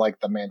can have like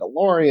the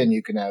Mandalorian,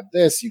 you can have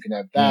this, you can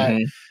have that.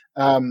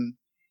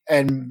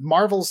 And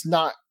Marvel's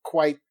not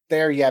quite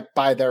there yet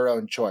by their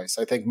own choice.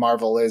 I think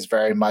Marvel is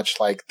very much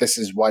like, this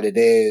is what it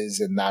is,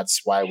 and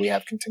that's why we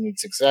have continued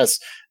success.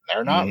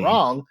 They're not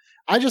wrong.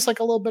 I just like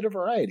a little bit of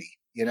variety,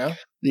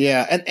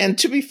 Yeah, and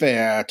to be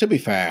fair,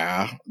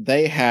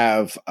 they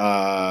have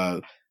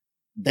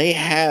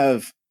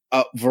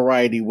a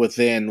variety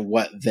within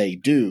what they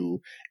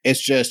do.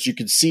 It's just, you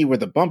can see where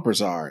the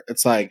bumpers are.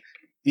 It's like,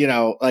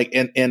 like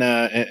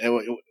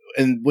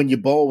and when you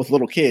bowl with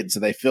little kids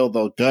and they fill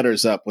those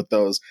gutters up with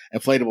those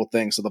inflatable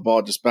things so the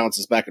ball just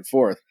bounces back and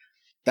forth.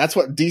 That's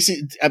what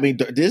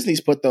Disney's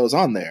put those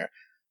on there.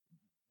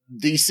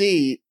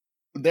 DC,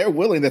 they're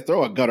willing to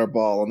throw a gutter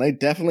ball, and they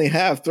definitely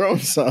have thrown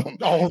some.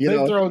 Oh,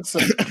 they've thrown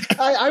some.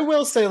 I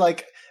will say,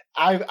 like,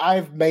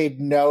 I've made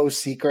no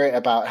secret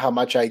about how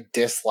much I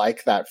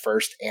dislike that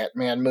first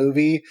Ant-Man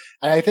movie.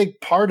 And I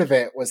think part of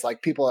it was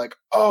like, people are like,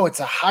 oh, it's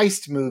a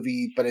heist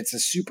movie, but it's a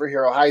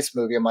superhero heist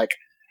movie. I'm like,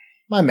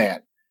 my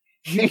man,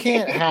 you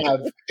can't have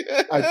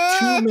a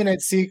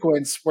 2-minute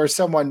sequence where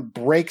someone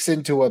breaks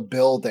into a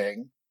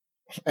building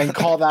and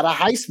call that a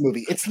heist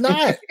movie. It's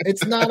not a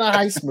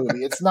heist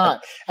movie. It's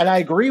not. And I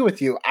agree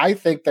with you. I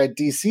think that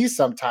DC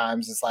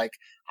sometimes is like,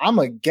 I'm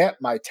going to get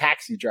my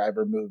Taxi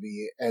Driver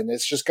movie and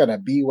it's just going to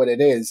be what it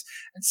is.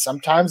 And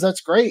sometimes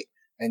that's great.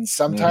 And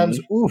sometimes,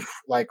 woof,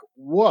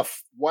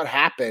 what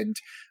happened?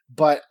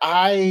 But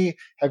I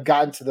have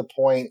gotten to the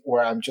point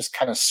where I'm just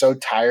kind of so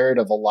tired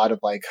of a lot of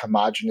like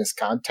homogenous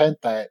content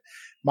that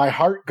my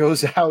heart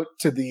goes out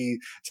to the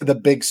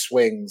big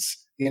swings.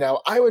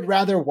 I would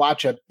rather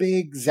watch a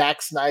big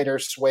Zack Snyder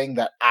swing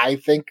that I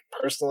think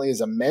personally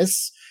is a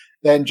miss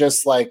than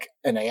just like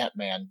an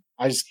Ant-Man.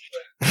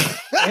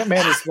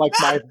 Ant-Man is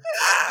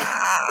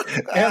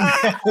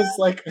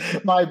like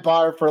my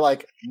bar for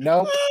like,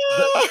 nope,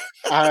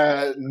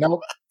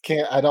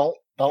 can't, I don't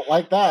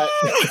like that.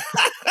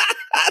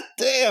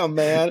 Damn,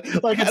 man.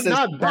 Like, it's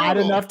not bad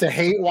enough to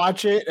hate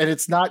watch it, and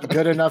it's not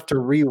good enough to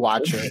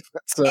rewatch it.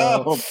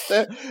 So,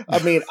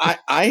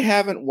 I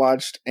haven't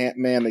watched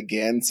Ant-Man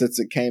again since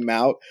it came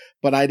out,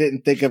 but I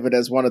didn't think of it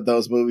as one of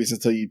those movies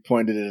until you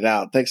pointed it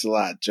out. Thanks a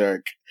lot,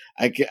 jerk.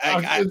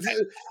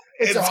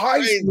 It's a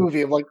heist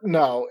movie. I'm like,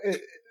 no,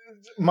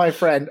 my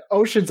friend,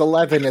 Ocean's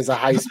 11 is a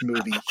heist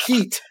movie.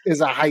 Heat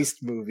is a heist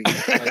movie.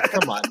 Like,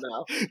 come on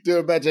now. Do you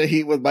imagine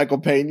Heat with Michael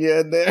Pena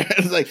in there?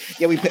 It's like,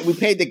 yeah, we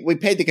paid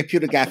the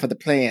computer guy for the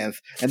plans,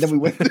 and then we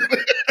went.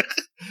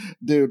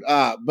 Dude,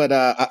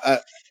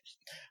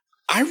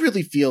 I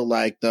really feel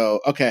like,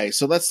 though, okay,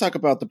 so let's talk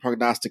about the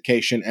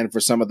prognostication and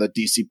for some of the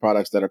DC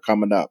products that are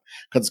coming up.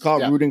 Because it's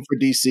called Rooting for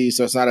DC,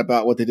 so it's not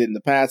about what they did in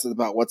the past, it's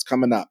about what's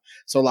coming up.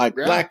 So, like,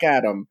 Black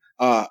Adam,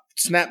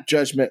 Snap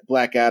Judgment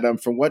Black Adam,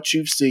 from what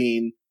you've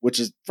seen, which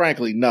is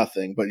frankly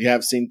nothing, but you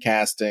have seen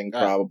casting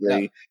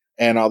probably,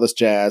 and all this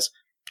jazz,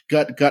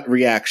 gut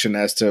reaction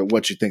as to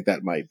what you think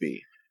that might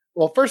be.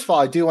 Well, first of all,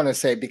 I do want to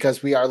say,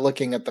 because we are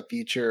looking at the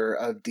future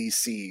of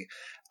DC,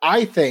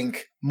 I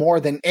think more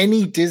than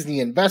any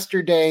Disney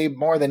Investor Day,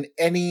 more than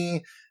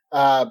any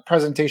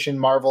presentation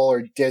Marvel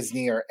or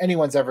Disney or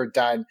anyone's ever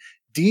done,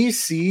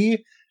 DC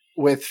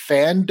with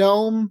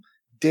Fandom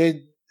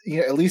did,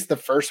 at least the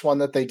first one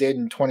that they did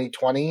in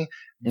 2020,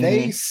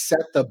 they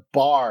set the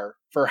bar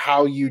for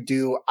how you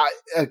do,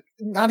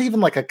 not even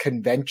like a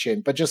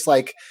convention, but just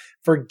like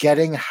for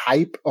getting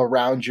hype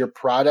around your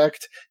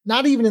product,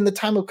 not even in the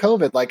time of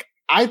COVID. Like,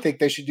 I think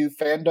they should do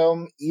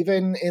Fandom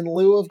even in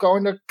lieu of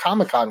going to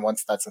Comic-Con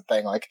once that's a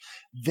thing. Like,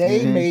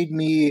 they made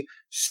me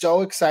so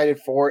excited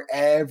for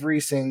every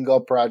single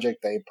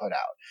project they put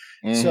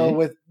out. So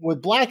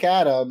with Black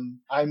Adam,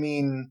 I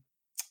mean,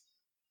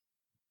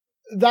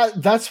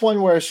 that's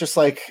one where it's just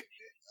like,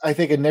 I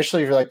think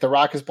initially if you're like, The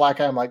Rock is Black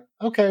Adam, I'm like,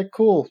 okay,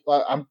 cool.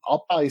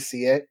 I'll probably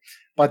see it.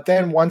 But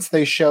then once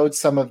they showed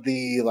some of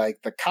the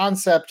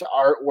concept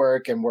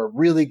artwork and we're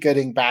really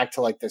getting back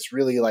to like this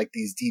really like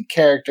these deep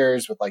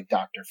characters with like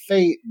Dr.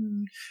 Fate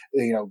and,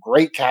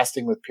 great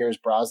casting with Pierce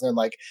Brosnan.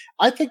 Like,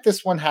 I think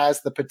this one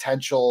has the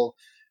potential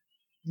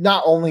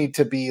not only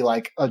to be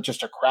like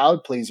just a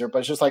crowd pleaser, but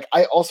it's just like,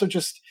 I also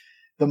just,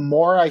 the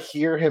more I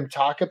hear him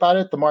talk about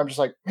it, the more I'm just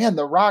like, man,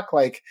 The Rock,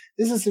 like,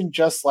 this isn't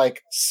just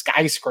like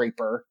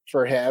Skyscraper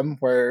for him,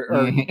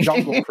 or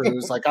Jungle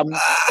Cruise. Like, I'm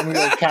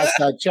gonna cash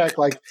that check.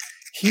 Like,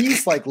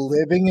 he's like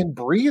living and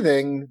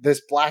breathing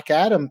this Black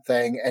Adam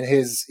thing, and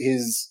his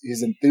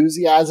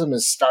enthusiasm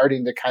is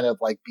starting to kind of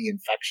like be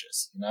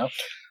infectious, you know?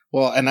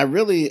 Well, and I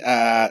really,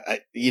 I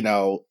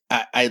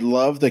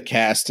love the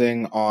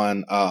casting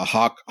on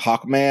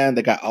Hawkman.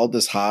 They got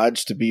Aldous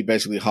Hodge to be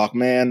basically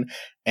Hawkman,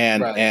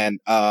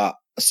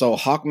 so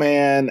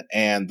Hawkman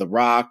and The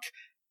Rock,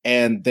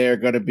 and they're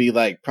going to be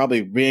like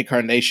probably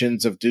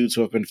reincarnations of dudes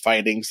who have been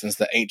fighting since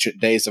the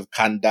ancient days of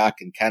Kandak,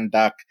 and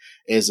Kandak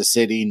is a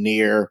city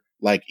near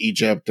like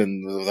Egypt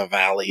and the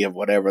valley of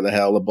whatever the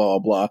hell, blah,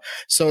 blah.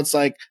 So it's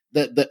like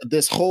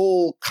this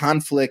whole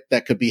conflict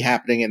that could be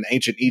happening in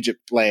ancient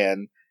Egypt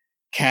land,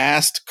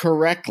 cast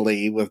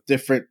correctly with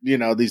different,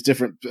 these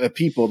different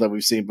people that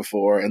we've seen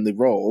before in the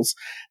roles.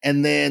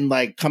 And then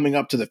like coming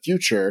up to the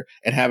future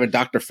and having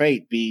Dr.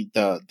 Fate be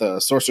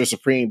the Sorcerer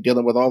Supreme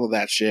dealing with all of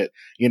that shit,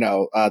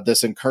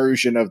 this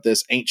incursion of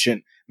this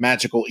ancient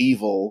magical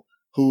evil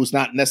who's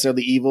not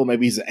necessarily evil.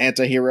 Maybe he's an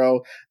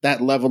anti-hero. That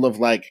level of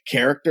like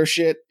character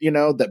shit,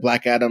 that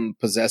Black Adam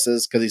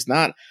possesses, because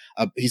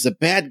he's a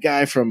bad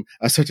guy from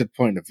a certain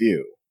point of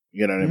view.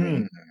 You know what I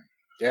mean?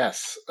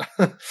 Yes.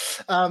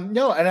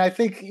 No, and I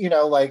think,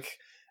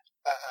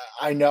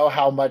 I know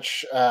how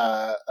much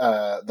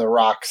The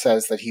Rock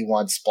says that he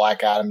wants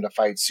Black Adam to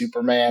fight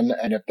Superman,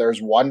 and if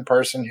there's one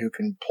person who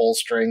can pull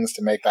strings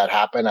to make that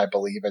happen, I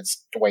believe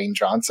it's Dwayne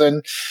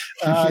Johnson.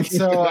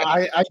 So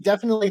I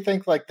definitely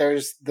think like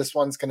this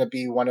one's going to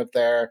be one of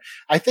their.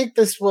 I think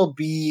this will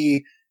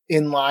be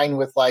in line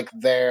with like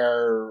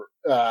their.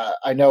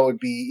 I know it would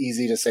be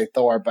easy to say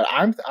Thor, but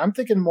I'm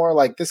thinking more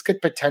like this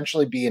could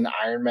potentially be an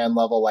Iron Man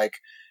level, like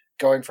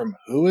going from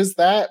who is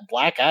that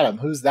Black Adam,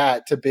 who's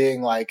that, to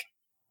being like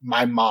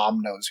my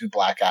mom knows who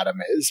Black Adam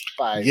is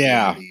by the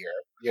end of the year.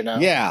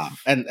 Yeah,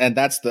 and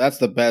that's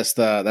the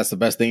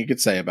best thing you could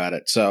say about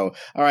it. So,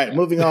 all right,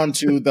 moving on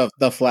to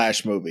the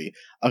Flash movie.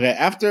 Okay,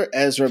 after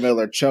Ezra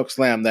Miller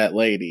chokeslammed that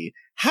lady,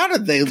 how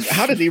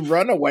did he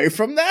run away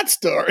from that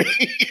story?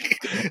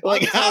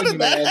 Like, how did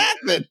that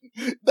happen?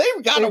 They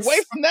got away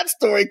from that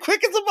story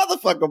quick as a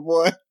motherfucker,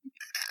 boy.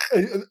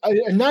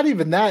 Not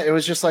even that. It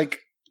was just like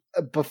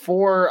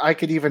before I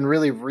could even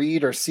really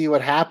read or see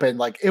what happened,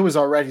 like it was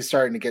already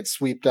starting to get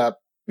swept up,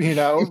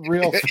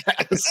 real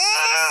fast.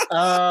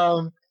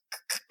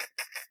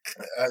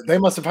 They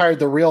must have hired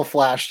the real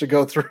Flash to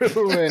go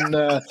through and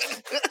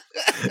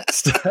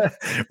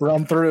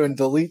run through and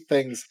delete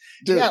things.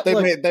 Dude,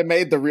 they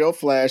made the real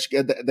Flash.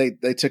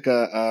 They took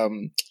a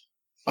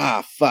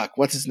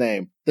what's his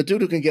name? The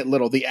dude who can get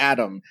little, the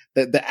Atom.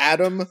 The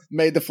Atom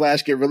made the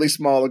Flash get really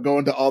small and go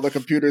into all the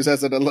computers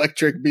as an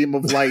electric beam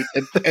of light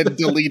and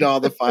delete all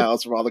the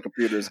files from all the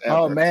computers ever.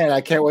 Oh man,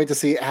 I can't wait to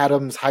see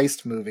Atom's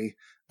heist movie.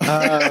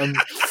 I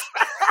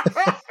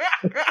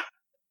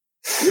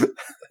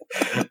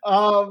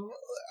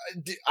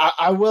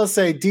will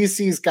say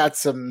DC's got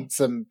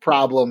some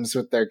problems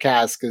with their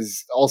cast,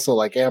 because also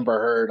like Amber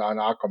Heard on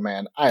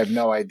Aquaman, I have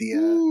no idea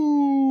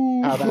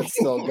how that's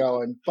still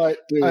going. But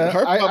dude,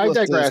 I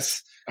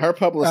digress. Her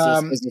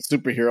publicist is a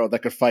superhero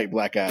that could fight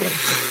Black Adam.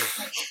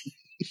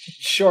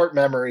 Short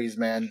memories,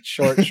 man.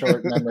 Short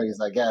memories,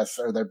 I guess,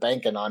 or they're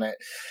banking on it.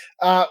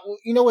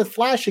 With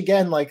Flash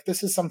again, like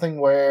this is something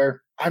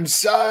where I'm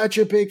such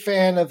a big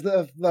fan of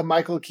the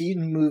Michael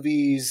Keaton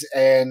movies,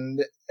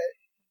 and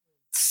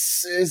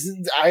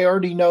I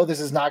already know this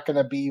is not going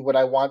to be what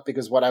I want,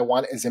 because what I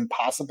want is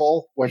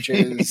impossible, which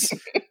is,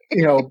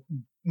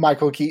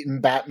 Michael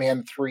Keaton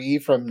Batman 3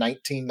 from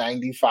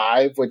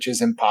 1995, which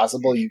is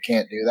impossible. You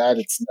can't do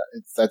that.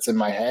 That's in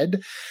my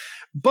head.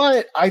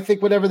 But I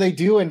think whatever they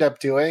do end up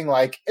doing,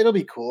 like, it'll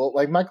be cool.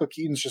 Like, Michael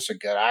Keaton's just a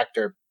good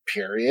actor,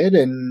 period.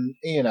 And,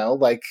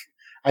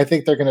 I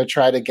think they're going to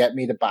try to get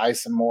me to buy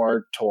some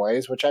more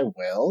toys, which I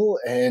will.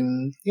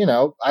 And,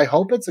 I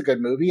hope it's a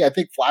good movie. I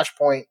think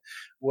Flashpoint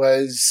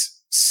was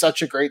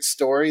such a great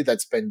story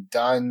that's been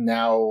done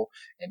now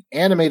in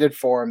animated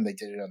form. They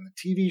did it on the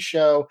TV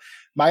show.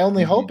 My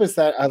only hope is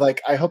that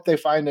I hope they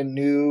find a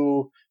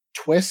new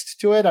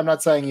twist to it. I'm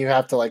not saying you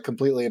have to like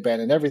completely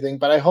abandon everything,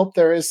 but I hope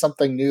there is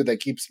something new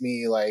that keeps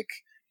me like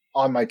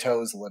on my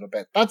toes a little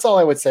bit. That's all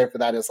I would say for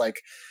that is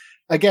like,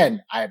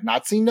 again, I have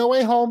not seen No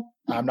Way Home.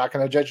 I'm not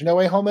going to judge No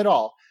Way Home at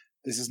all.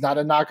 This is not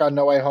a knock on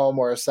No Way Home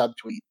or a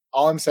subtweet.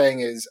 All I'm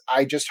saying is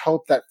I just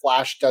hope that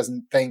Flash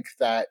doesn't think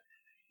that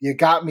you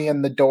got me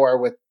in the door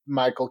with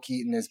Michael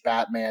Keaton as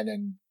Batman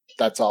and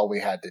that's all we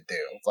had to do.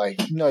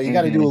 Like, no, you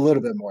got to do a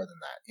little bit more than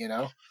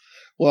that,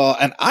 Well,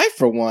 and I,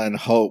 for one,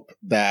 hope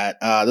that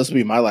this will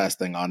be my last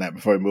thing on that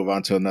before we move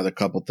on to another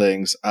couple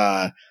things.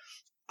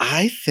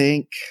 I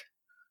think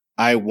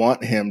I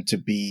want him to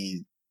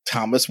be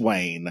Thomas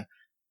Wayne,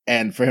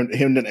 and for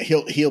him to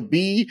he'll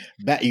be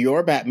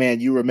your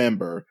Batman you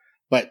remember,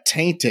 but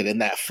tainted in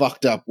that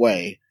fucked up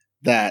way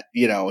that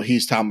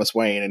he's Thomas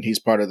Wayne and he's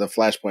part of the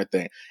Flashpoint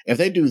thing. If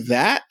they do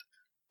that,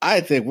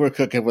 I think we're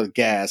cooking with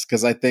gas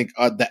because I think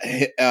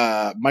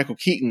that Michael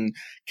Keaton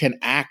can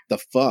act the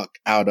fuck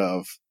out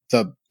of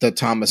the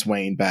Thomas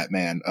Wayne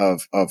Batman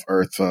of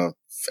Earth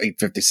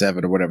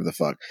 857 or whatever the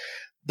fuck.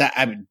 That,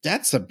 I mean,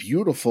 that's a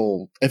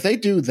beautiful. If they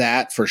do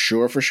that for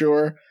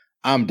sure,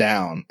 I'm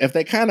down. If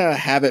they kind of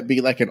have it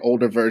be like an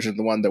older version of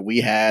the one that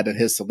we had, and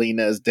his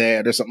Selina is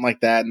dead or something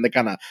like that, and they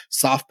kind of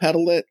soft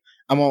pedal it,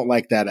 I won't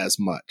like that as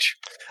much.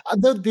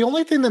 The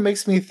only thing that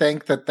makes me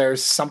think that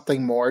there's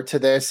something more to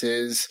this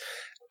is,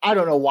 I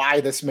don't know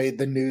why this made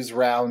the news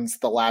rounds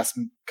the last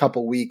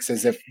couple weeks,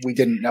 as if we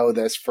didn't know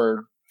this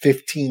for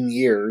 15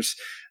 years.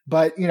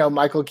 But, you know,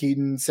 Michael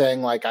Keaton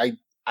saying, like, I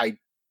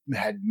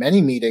had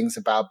many meetings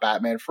about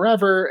Batman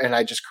Forever, and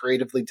I just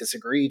creatively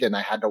disagreed, and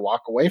I had to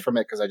walk away from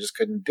it because I just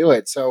couldn't do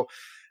it. So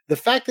the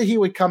fact that he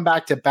would come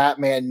back to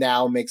Batman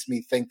now makes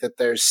me think that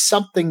there's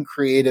something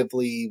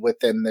creatively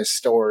within this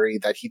story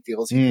that he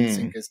feels he can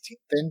sink his teeth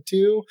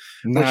into,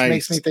 which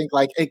makes me think,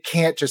 like, it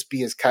can't just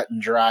be as cut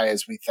and dry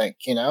as we think,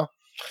 you know?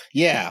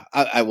 Yeah,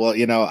 I will.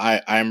 You know,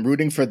 I'm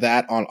rooting for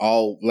that on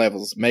all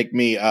levels. Make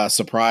me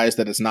surprised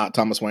that it's not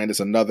Thomas Wayne.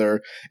 It's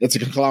a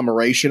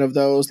conglomeration of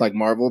those, like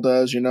Marvel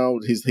does. You know,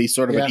 he's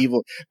sort of an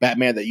evil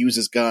Batman that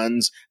uses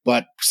guns,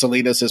 but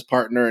Selina's his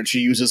partner, and she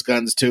uses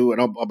guns too. And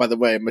oh, by the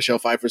way, Michelle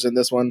Pfeiffer's in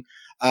this one.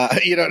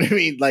 You know what I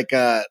mean? Like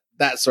that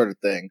sort of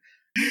thing.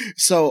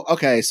 So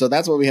okay, so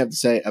that's what we have to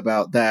say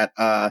about that.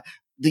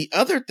 The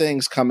other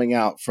things coming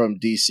out from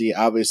DC,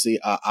 obviously,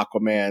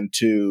 Aquaman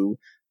 2.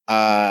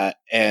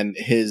 And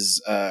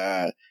his,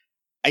 I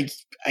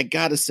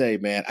gotta say,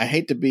 man, I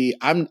hate to be,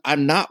 I'm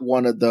not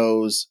one of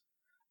those.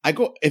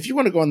 If you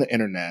want to go on the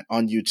internet,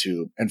 on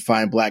YouTube, and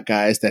find black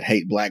guys that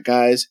hate black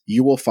guys,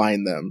 you will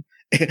find them.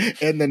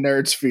 In the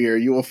nerd sphere,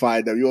 you will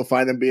find them. You will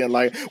find them being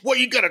like, well,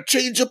 you gotta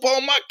change up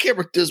all my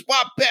characters.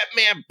 Why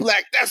Batman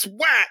black? That's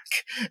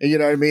whack. And you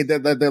know what I mean?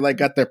 They're like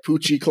got their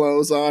Poochie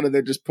clothes on, and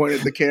they're just pointing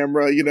at the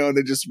camera, you know, and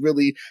they're just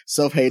really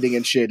self-hating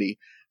and shitty.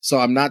 So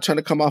I'm not trying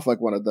to come off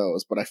like one of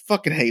those, but I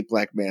fucking hate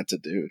Black Manta,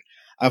 dude.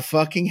 I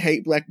fucking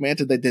hate Black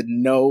Manta. They did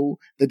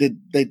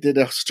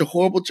such a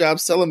horrible job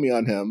selling me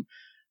on him.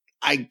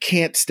 I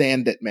can't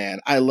stand it, man.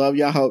 I love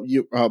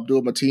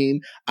Abdul Mateen.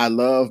 I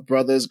love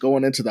brothers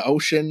going into the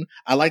ocean.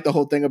 I like the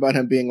whole thing about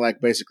him being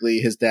like, basically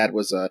his dad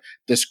was a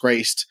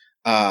disgraced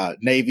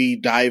Navy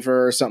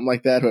diver or something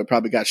like that, who had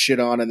probably got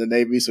shit on in the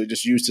Navy. So he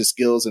just used his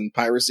skills in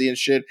piracy and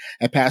shit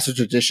and passed the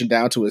tradition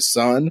down to his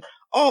son.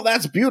 Oh,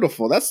 that's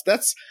beautiful. That's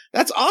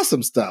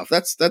awesome stuff.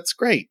 That's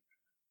great.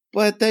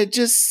 But they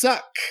just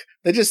suck.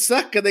 They just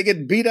suck, and they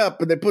get beat up,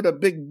 and they put a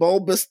big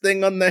bulbous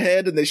thing on the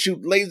head, and they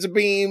shoot laser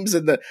beams,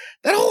 and that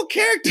whole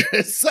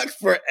character sucks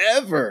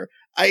forever.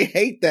 I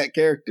hate that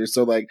character.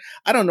 So, like,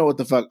 I don't know what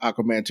the fuck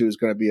Aquaman 2 is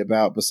going to be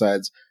about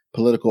besides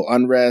political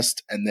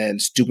unrest and then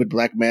stupid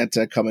Black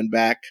Manta coming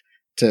back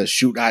to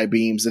shoot eye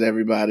beams at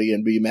everybody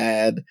and be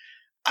mad.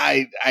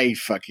 I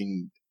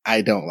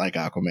don't like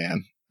Aquaman.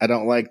 I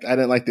didn't like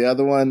the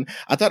other one.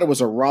 I thought it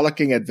was a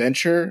rollicking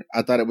adventure.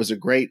 I thought it was a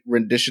great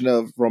rendition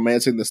of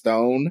Romancing the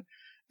Stone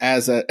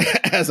as an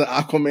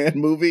Aquaman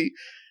movie.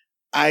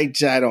 I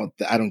don't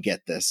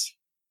get this.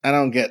 I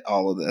don't get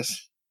all of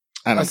this.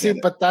 I don't see,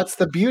 but that's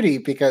the beauty,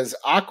 because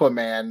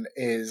Aquaman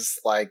is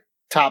like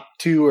top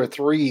 2 or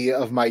 3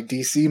 of my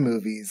DC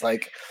movies.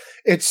 Like,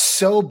 it's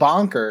so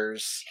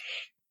bonkers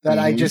that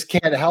I just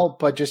can't help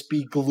but just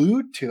be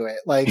glued to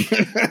it. Like,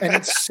 and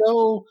it's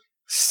so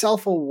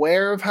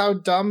self-aware of how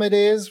dumb it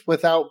is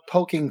without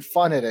poking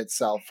fun at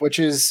itself, which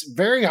is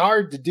very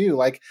hard to do.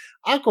 Like,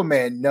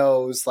 Aquaman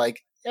knows,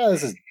 like, yeah,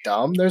 this is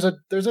dumb. There's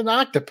an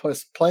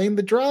octopus playing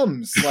the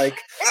drums. Like,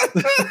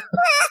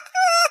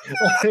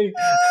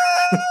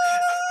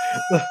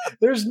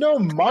 there's no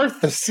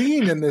Martha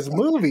scene in this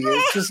movie.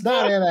 It's just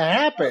not gonna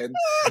happen.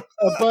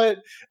 But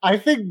I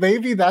think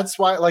maybe that's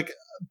why, like,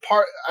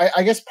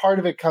 I guess part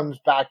of it comes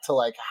back to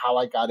like how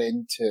I got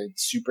into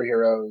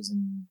superheroes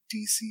and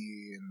DC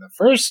in the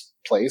first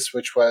place,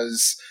 which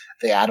was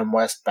the Adam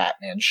West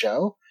Batman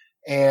show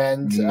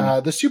and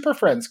the Super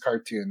Friends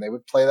cartoon. They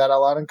would play that a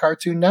lot on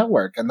Cartoon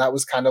Network, and that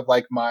was kind of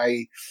like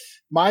my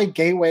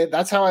gateway.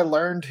 That's how I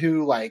learned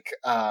who like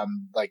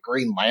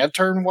Green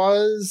Lantern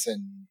was,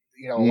 and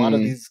you know, a lot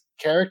of these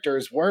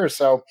characters were.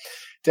 So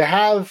to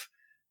have,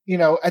 you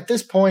know, at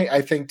this point,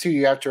 I think too,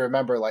 you have to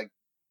remember, like,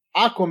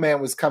 Aquaman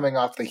was coming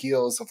off the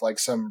heels of like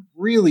some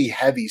really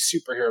heavy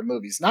superhero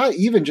movies, not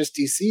even just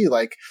DC.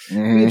 Like,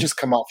 we had just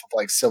come off of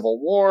like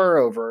Civil War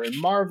over in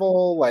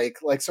Marvel, like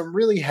some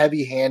really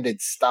heavy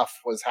handed stuff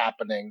was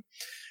happening.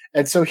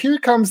 And so here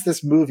comes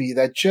this movie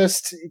that,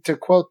 just to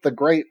quote the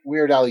great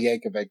Weird Al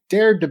Yankovic,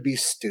 dared to be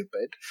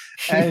stupid.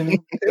 And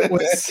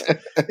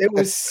it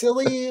was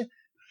silly,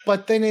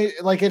 but then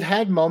it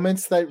had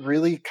moments that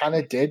really kind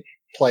of did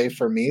play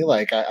for me.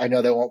 Like, I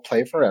know they won't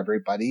play for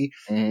everybody.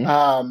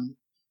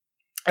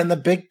 And the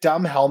big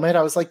dumb helmet,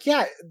 I was like,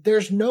 yeah,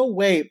 there's no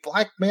way,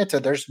 Black Manta,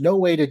 there's no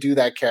way to do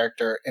that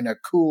character in a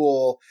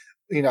cool,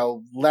 you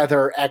know,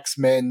 leather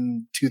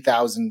X-Men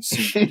 2000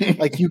 suit.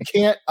 Like, you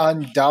can't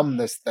undumb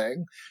this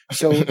thing.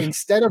 So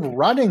instead of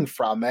running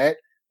from it,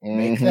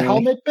 make the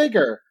helmet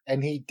bigger.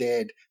 And he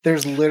did.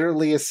 There's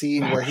literally a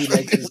scene where he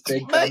makes his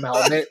big dumb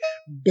helmet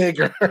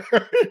bigger.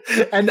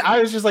 And I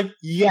was just like,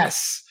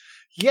 yes,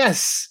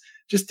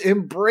 just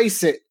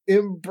embrace it.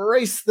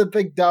 Embrace the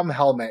big dumb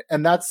helmet.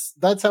 And that's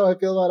how I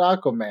feel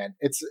about Aquaman.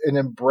 It's an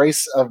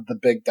embrace of the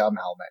big dumb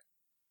helmet.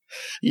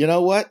 You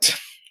know what?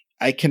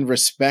 I can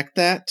respect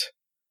that,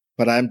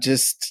 but I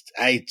just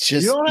you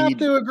don't have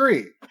to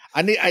agree.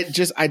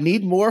 I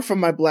need more from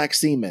my black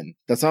semen.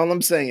 That's all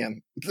I'm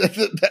saying.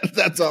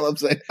 That's all I'm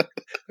saying.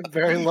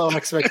 Very low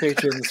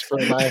expectations for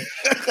my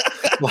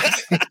black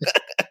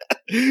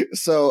semen.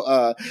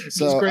 So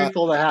just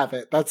grateful to have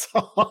it. That's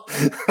all.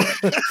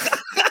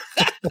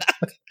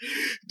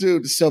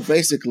 Dude, so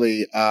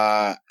basically,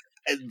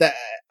 the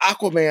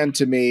Aquaman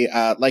to me,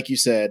 like you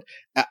said,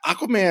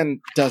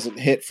 Aquaman doesn't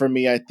hit for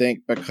me, I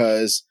think,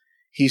 because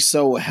he's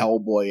so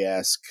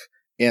Hellboy-esque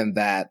in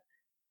that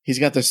he's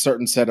got this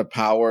certain set of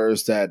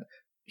powers that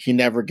he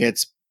never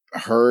gets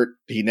hurt.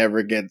 He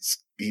never gets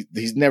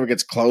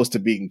close to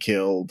being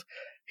killed.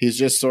 He's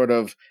just sort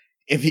of,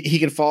 if he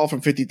can fall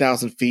from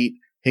 50,000 feet,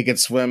 he can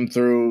swim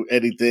through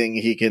anything.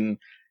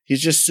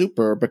 He's just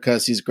super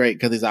because he's great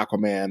because he's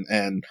Aquaman,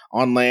 and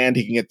on land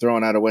he can get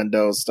thrown out of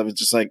windows and stuff. It's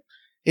just like,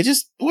 he's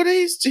as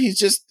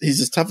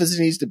tough as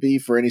he needs to be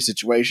for any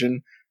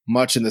situation,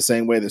 much in the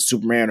same way that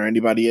Superman or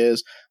anybody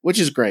is, which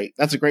is great.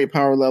 That's a great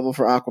power level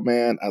for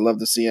Aquaman. I love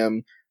to see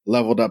him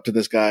leveled up to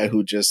this guy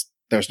who just,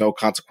 there's no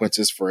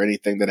consequences for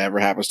anything that ever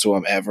happens to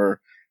him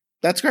ever.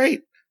 That's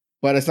great,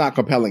 but it's not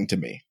compelling to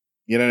me.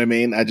 You know what I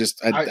mean? I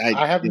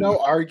have no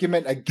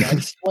argument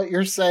against what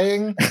you're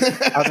saying,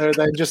 other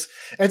than just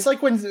it's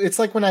when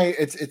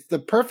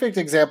the perfect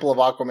example of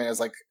Aquaman is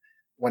like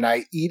when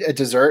I eat a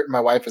dessert, my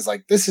wife is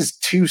like, "This is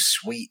too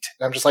sweet,"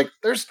 and I'm just like,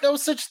 "There's no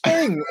such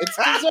thing. It's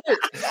dessert."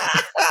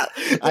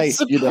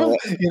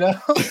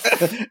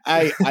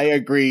 I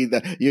agree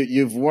that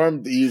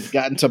you've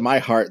gotten to my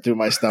heart through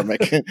my stomach.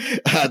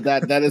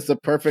 That is the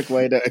perfect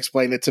way to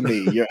explain it to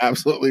me. You're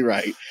absolutely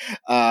right.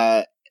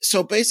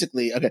 So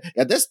basically, okay,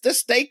 yeah, this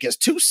steak is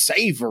too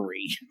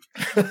savory.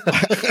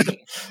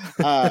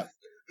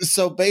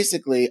 So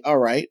basically, all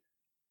right,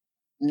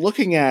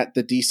 looking at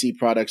the DC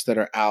products that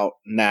are out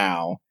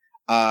now,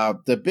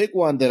 the big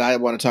one that I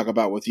want to talk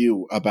about with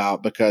you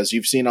about, because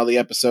you've seen all the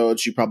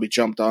episodes, you probably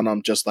jumped on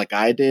them just like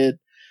I did,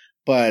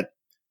 but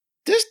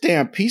this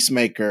damn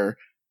Peacemaker,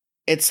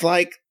 it's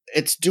like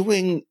it's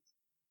doing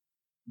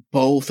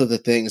both of the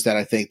things that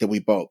I think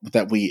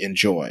that we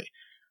enjoy.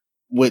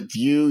 With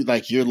you,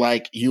 you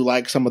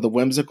like some of the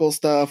whimsical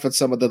stuff and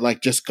some of the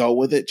just go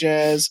with it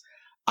jazz.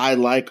 I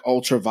like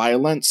ultra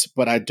violence,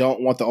 but I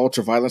don't want the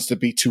ultra violence to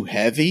be too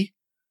heavy.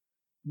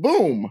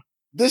 Boom.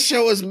 This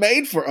show is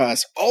made for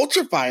us.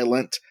 Ultra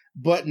violent,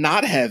 but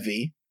not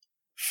heavy.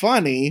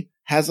 Funny.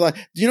 Do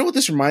you know what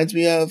this reminds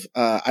me of?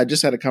 I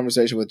just had a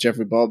conversation with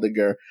Jeffrey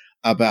Baldinger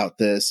about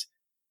this.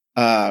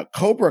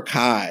 Cobra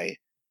Kai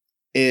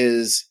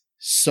is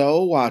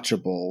so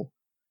watchable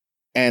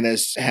and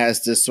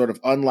has this sort of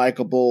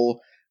unlikable,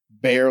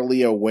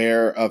 barely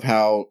aware of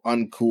how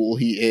uncool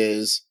he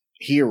is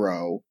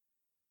hero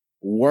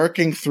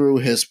working through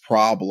his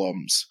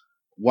problems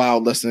while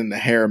listening to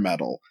hair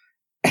metal.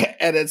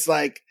 And it's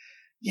like,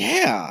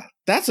 yeah,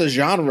 that's a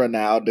genre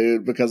now,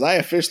 dude, because I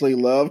officially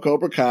love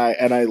Cobra Kai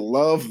and I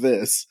love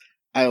this.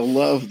 I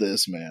love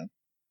this, man.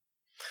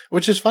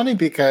 Which is funny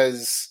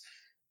because,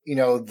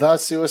 The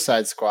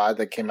Suicide Squad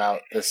that came out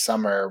this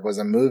summer was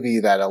a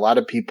movie that a lot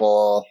of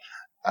people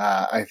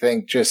I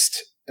think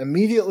just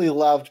immediately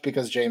loved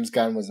because James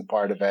Gunn was a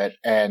part of it.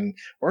 And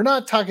we're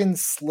not talking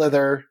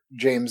Slither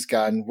James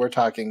Gunn. We're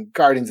talking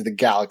Guardians of the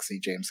Galaxy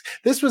James.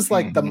 This was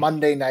like the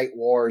Monday Night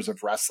Wars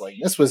of wrestling.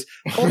 This was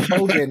Hulk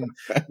Hogan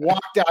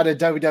walked out of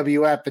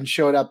WWF and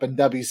showed up in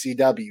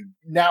WCW.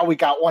 Now we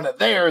got one of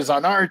theirs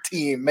on our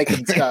team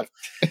making stuff.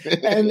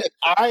 And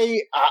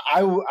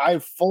I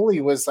fully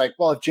was like,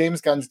 well, if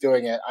James Gunn's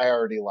doing it, I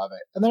already love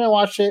it. And then I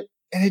watched it.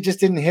 And it just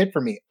didn't hit for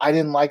me. I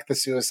didn't like the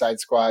Suicide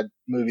Squad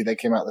movie that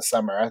came out this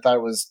summer. I thought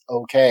it was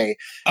okay.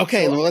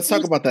 Okay, well, let's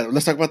talk about that.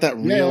 Let's talk about that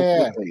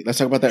real quickly. Let's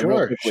talk about that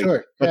real quickly.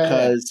 Sure.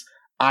 Because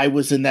I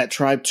was in that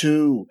tribe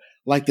too.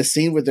 Like the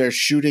scene where they're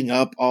shooting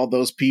up all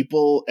those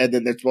people and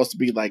then they're supposed to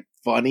be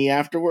funny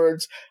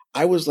afterwards.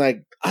 I was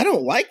like, I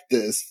don't like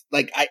this.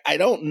 I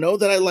don't know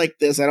that I like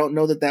this. I don't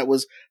know that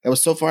was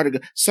so far to go.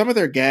 Some of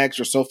their gags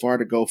are so far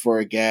to go for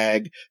a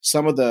gag.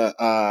 Some of the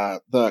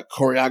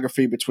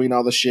choreography between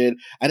all the shit.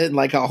 I didn't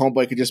like how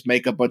Homeboy could just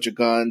make a bunch of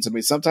guns. I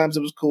mean, sometimes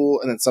it was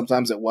cool and then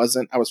sometimes it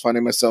wasn't. I was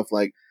finding myself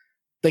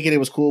thinking it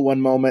was cool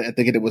one moment and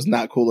thinking it was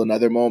not cool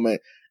another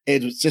moment.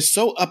 It was just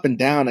so up and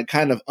down and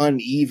kind of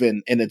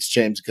uneven in its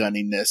James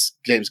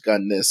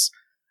Gunnness.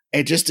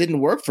 It just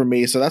didn't work for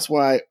me, so that's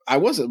why I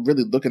wasn't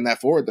really looking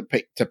that forward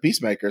to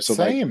Peacemaker. So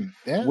same,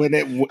 yeah. When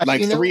it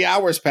 3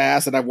 hours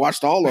passed and I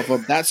watched all of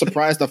them, that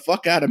surprised the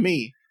fuck out of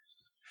me.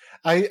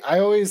 I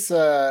always say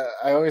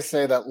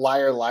that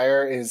Liar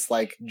Liar is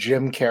like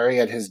Jim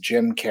Carrey at his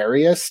Jim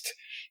Carreyest.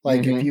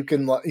 If you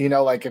can,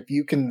 if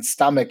you can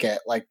stomach it,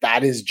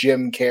 that is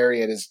Jim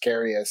Carrey at his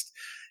Carreyest.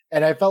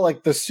 And I felt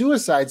like the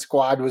Suicide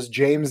Squad was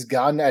James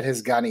Gunn at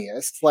his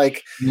gunniest.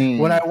 Like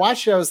when I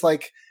watched it, I was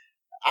like,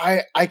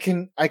 I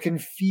can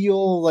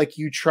feel like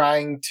you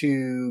trying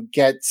to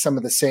get some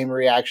of the same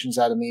reactions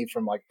out of me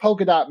from like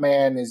Polka Dot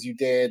Man as you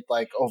did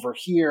like over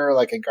here,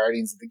 like in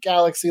Guardians of the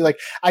Galaxy. Like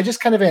I just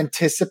kind of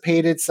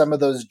anticipated some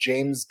of those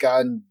James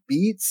Gunn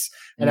beats,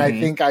 and I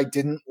think I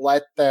didn't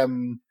let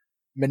them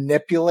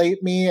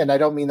manipulate me. And I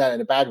don't mean that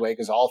in a bad way,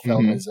 because all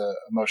film is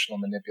emotional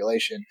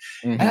manipulation.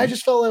 And I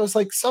just felt it was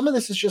like some of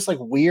this is just like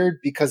weird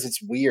because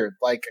it's weird.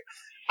 Like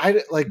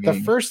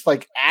the first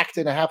like act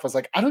and a half was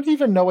like, I don't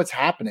even know what's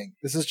happening.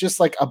 This is just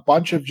like a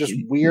bunch of just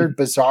weird,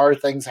 bizarre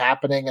things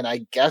happening. And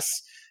I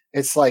guess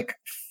it's like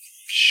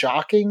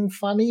shocking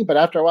funny, but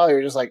after a while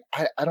you're just like,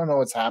 I don't know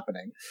what's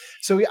happening.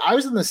 So I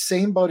was in the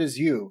same boat as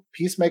you.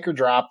 Peacemaker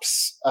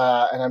drops,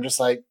 and I'm just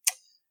like,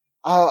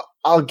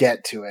 I'll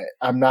get to it.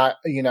 I'm not,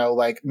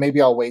 like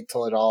maybe I'll wait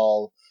till it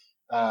all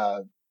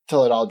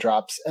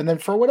drops. And then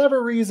for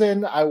whatever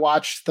reason, I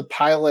watched the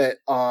pilot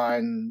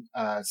on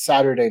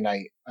Saturday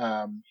night.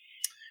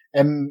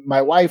 And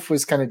my wife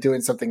was kind of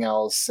doing something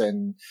else,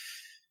 and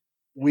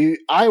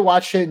I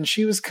watched it, and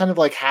she was kind of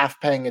like half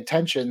paying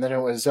attention. Then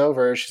it was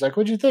over. She's like,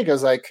 "What'd you think?" I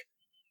was like,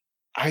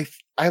 I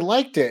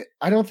liked it.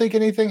 I don't think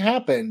anything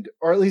happened,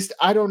 or at least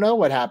I don't know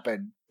what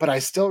happened, but I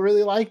still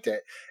really liked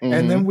it.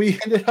 And then we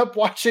ended up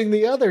watching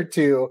the other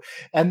two,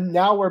 and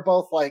now we're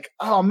both like,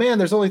 oh man,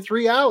 there's only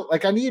 3 out.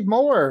 Like I need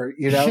more,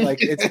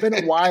 like it's been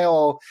a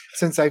while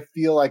since I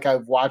feel like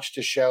I've watched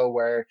a show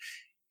where,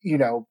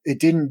 it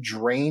didn't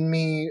drain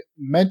me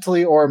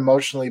mentally or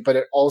emotionally, but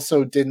it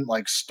also didn't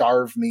like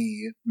starve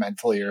me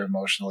mentally or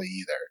emotionally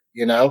either,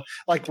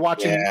 like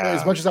watching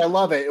as much as I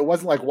love it, it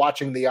wasn't like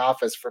watching The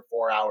Office for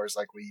 4 hours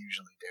like we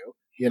usually do,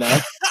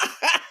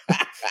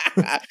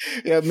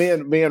 Yeah,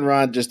 me and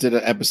Ron just did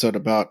an episode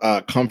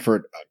about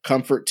comfort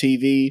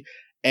TV,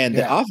 and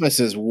The Office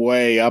is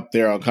way up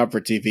there on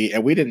comfort TV,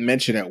 and we didn't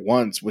mention it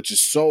once, which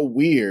is so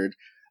weird.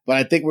 But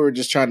I think we were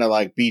just trying to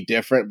like be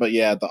different. But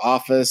yeah, The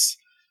Office,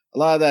 a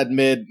lot of that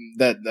mid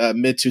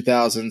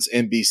 2000s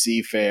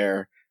NBC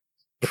fare,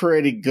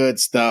 pretty good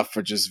stuff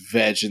for just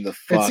vegging the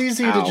fuck. It's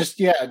easy out. to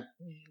just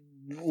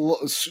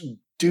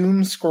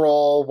doom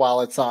scroll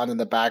while it's on in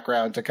the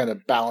background to kind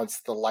of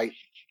balance the light.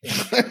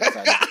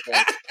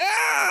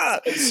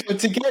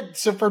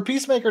 So for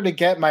Peacemaker to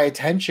get my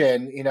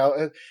attention,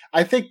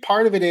 I think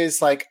part of it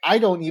is like I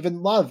don't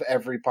even love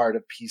every part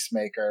of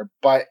Peacemaker,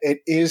 but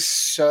it is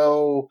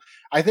so.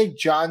 I think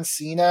John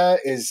Cena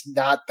is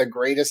not the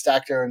greatest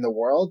actor in the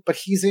world, but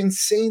he's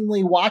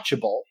insanely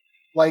watchable.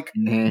 Like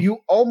you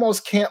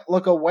almost can't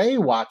look away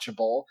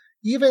watchable.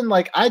 Even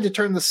like I had to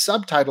turn the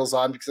subtitles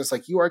on because it's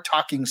like you are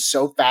talking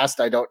so fast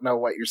I don't know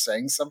what you're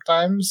saying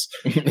sometimes.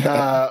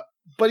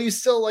 But he's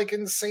still like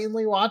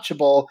insanely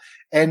watchable.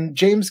 And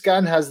James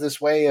Gunn has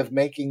this way of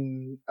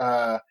making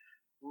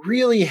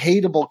really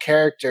hateable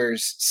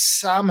characters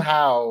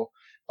somehow.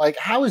 Like,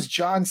 how is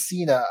John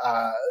Cena,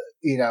 a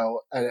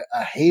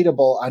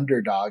hateable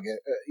underdog?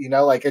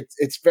 Like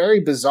it's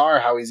very bizarre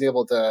how he's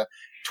able to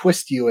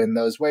twist you in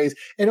those ways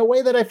in a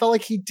way that I felt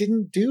like he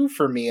didn't do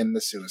for me in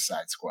the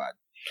Suicide Squad.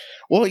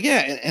 Well,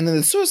 yeah, and in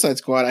the Suicide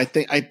Squad, I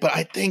think I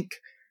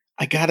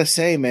gotta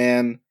say,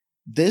 man,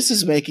 this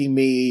is making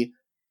me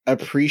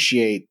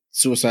appreciate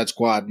Suicide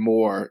Squad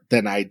more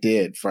than I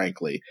did,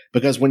 frankly,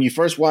 because when you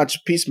first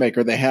watch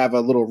Peacemaker, they have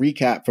a little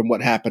recap from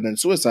what happened in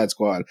Suicide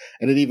Squad,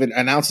 and it even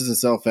announces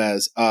itself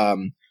as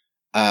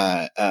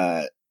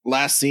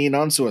last seen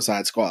on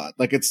Suicide Squad,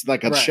 like it's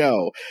like a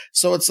show.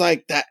 So it's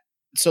like that.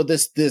 So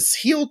this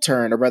heel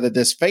turn, or rather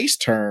this face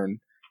turn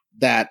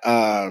that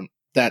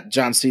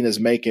John Cena is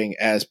making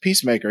as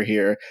Peacemaker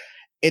here,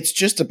 it's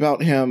just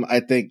about him, I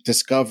think,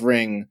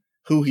 discovering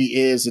who he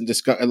is and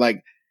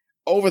like.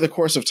 Over the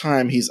course of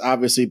time, he's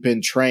obviously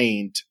been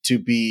trained to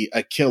be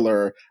a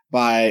killer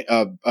by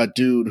a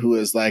dude who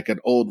is like an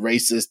old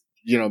racist,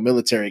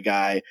 military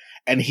guy.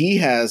 And he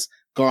has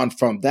gone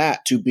from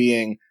that to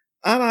being,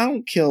 I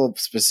don't kill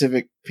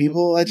specific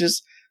people. I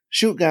just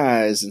shoot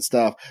guys and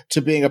stuff,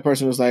 to being a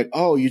person who's like,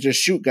 oh, you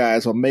just shoot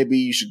guys. Well, maybe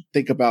you should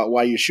think about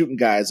why you're shooting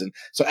guys. And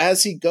so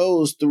as he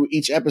goes through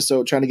each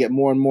episode, trying to get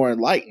more and more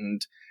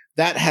enlightened,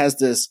 that has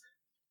this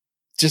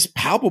just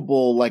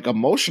palpable, like,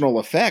 emotional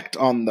effect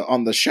on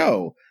the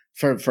show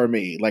for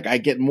me. Like, I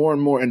get more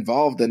and more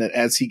involved in it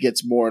as he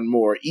gets more and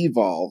more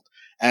evolved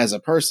as a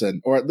person,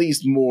 or at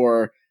least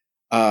more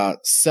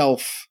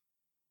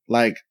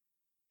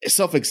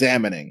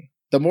self-examining.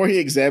 The more he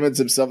examines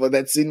himself, like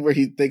that scene where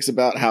he thinks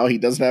about how he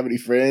doesn't have any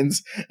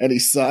friends and he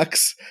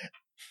sucks,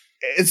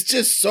 it's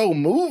just so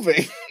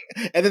moving.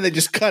 And then they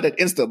just cut it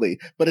instantly,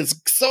 but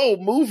it's so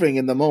moving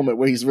in the moment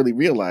where he's really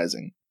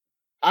realizing.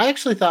 I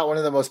actually thought one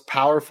of the most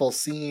powerful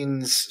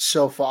scenes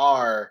so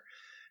far,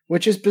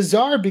 which is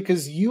bizarre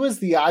because you as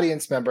the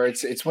audience member,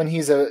 it's when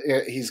he's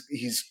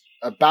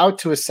about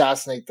to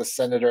assassinate the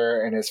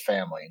senator and his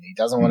family, and he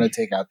doesn't want to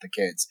take out the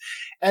kids.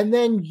 And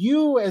then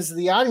you, as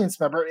the audience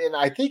member, and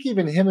I think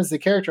even him as the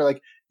character,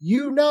 like,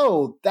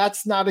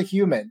 that's not a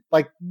human.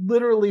 Like,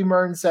 literally,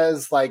 Murn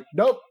says, like,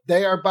 nope,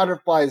 they are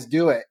butterflies,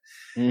 do it.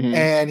 Mm-hmm.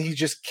 And he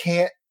just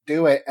can't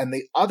do it. And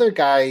the other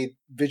guy,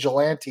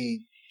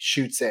 Vigilante,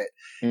 shoots it.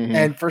 Mm-hmm.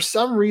 And for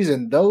some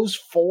reason, those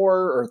 3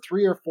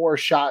 or 4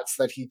 shots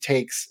that he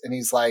takes, and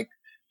he's like,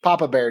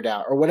 Papa Bear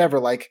down, or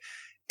whatever, like,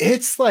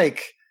 it's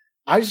like,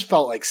 I just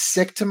felt like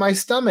sick to my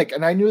stomach.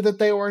 And I knew that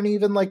they weren't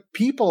even like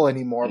people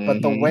anymore. Mm-hmm.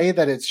 But the way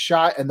that it's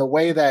shot and the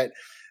way that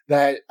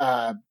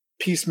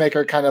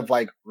Peacemaker kind of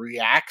like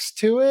reacts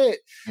to it.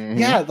 Mm-hmm.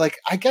 Yeah, like,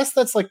 I guess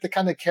that's like the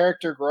kind of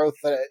character growth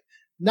that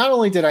not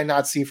only did I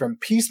not see from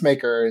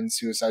Peacemaker in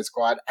Suicide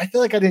Squad, I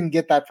feel like I didn't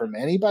get that from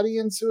anybody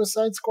in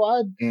Suicide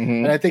Squad.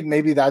 Mm-hmm. And I think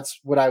maybe that's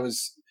what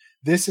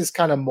this is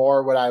kind of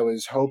more what I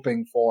was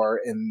hoping for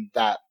in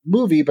that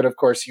movie. But of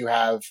course, you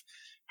have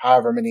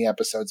however many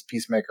episodes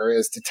Peacemaker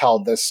is to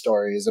tell this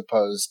story as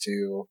opposed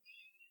to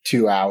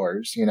 2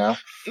 hours, you know?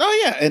 No,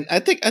 yeah. And I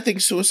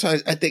think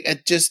Suicide,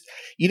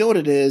 you know what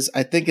it is?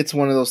 I think it's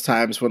one of those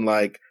times when,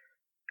 like,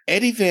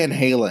 Eddie Van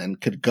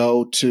Halen could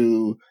go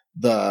to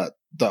the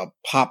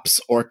Pops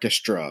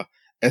Orchestra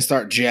and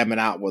start jamming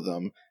out with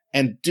them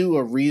and do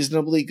a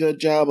reasonably good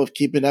job of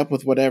keeping up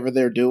with whatever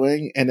they're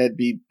doing. And it'd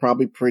be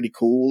probably pretty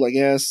cool, I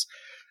guess.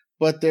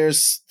 But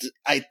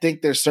I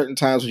think there's certain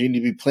times when you need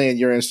to be playing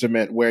your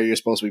instrument where you're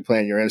supposed to be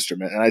playing your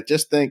instrument. And I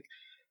just think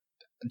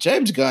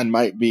James Gunn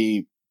might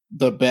be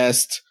the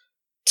best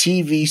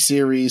TV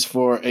series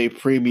for a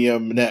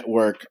premium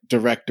network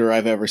director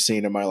I've ever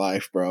seen in my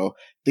life, bro.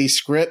 These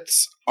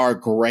scripts are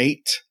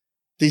great.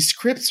 These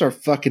scripts are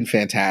fucking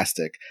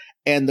fantastic.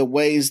 And the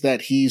ways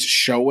that he's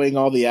showing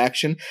all the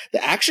action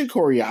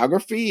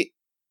choreography,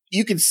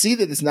 you can see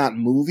that it's not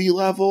movie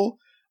level,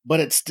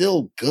 but it's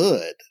still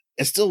good.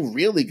 It's still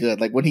really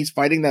good. Like, when he's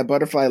fighting that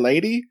butterfly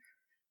lady,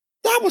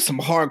 that was some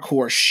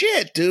hardcore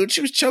shit, dude.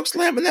 She was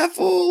chokeslamming that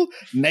fool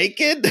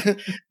naked,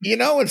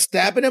 and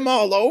stabbing him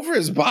all over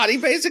his body,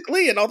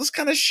 basically, and all this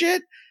kind of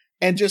shit.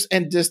 And just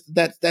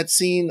that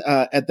scene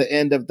at the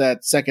end of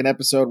that second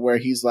episode where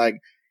he's like,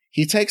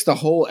 he takes the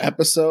whole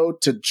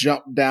episode to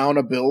jump down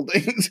a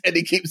building and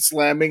he keeps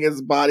slamming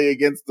his body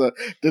against the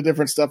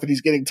different stuff, and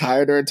he's getting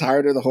tireder and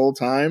tireder the whole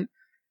time.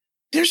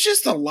 There's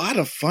just a lot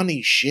of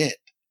funny shit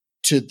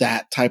to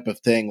that type of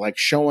thing, like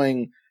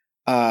showing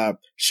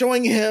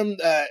him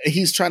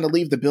he's trying to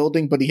leave the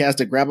building, but he has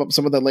to grab up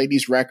some of the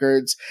ladies'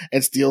 records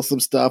and steal some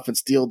stuff and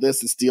steal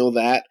this and steal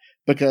that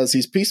because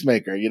he's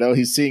Peacemaker.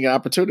 He's seeing an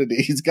opportunity.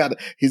 He's got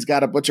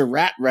a bunch of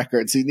rat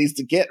records he needs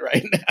to get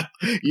right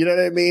now. You know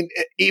what I mean?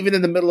 Even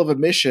in the middle of a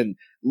mission,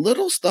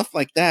 little stuff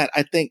like that.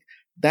 I think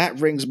that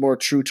rings more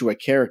true to a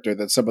character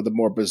than some of the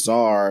more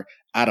bizarre,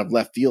 out of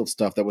left field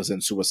stuff that was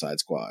in Suicide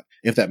Squad,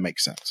 if that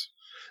makes sense.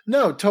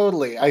 No,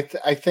 totally. I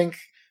think,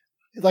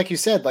 like you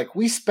said, like,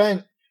 we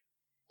spent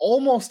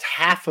almost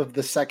half of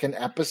the second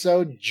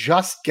episode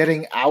just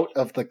getting out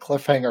of the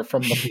cliffhanger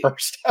from the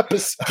first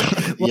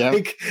episode.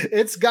 Like,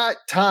 it's got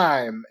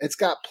time. It's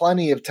got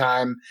plenty of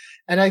time.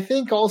 And I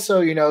think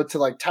also, to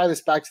like tie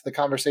this back to the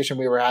conversation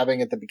we were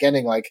having at the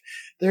beginning, like,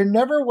 there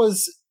never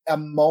was a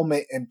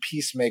moment in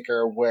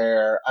Peacemaker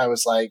where I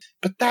was like,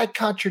 but that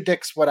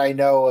contradicts what I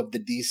know of the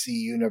DC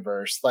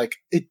universe. Like,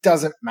 it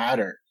doesn't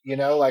matter,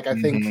 like, I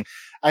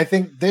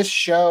think this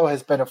show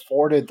has been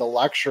afforded the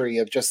luxury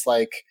of just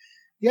like,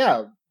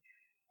 yeah,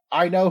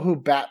 I know who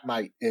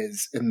Batmite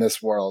is in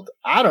this world.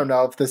 I don't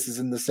know if this is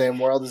in the same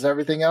world as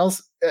everything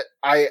else.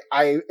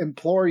 I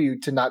implore you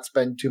to not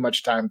spend too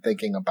much time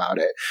thinking about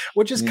it,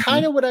 which is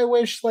kind of what I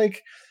wish,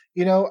 like,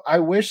 I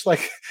wish,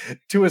 like,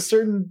 to a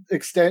certain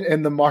extent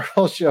in the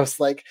Marvel shows,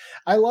 like,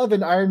 I love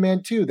in Iron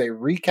Man 2, they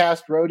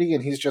recast Rhodey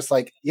and he's just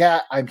like,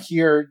 yeah, I'm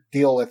here,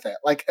 deal with it.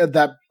 Like,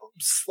 that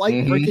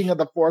slight breaking of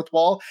the fourth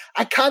wall.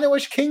 I kind of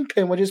wish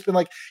Kingpin would just been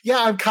like, yeah,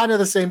 I'm kind of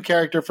the same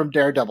character from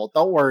Daredevil.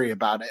 Don't worry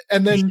about it.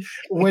 And then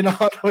went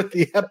on with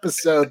the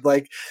episode.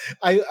 Like,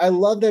 I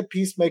love that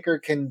Peacemaker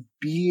can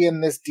be in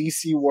this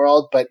DC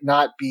world, but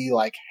not be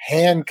like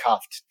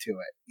handcuffed to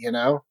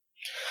it,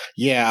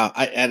 Yeah,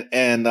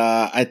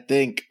 I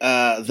think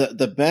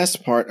the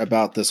best part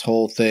about this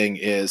whole thing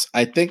is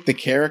I think the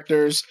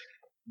characters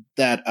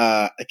that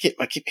I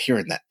keep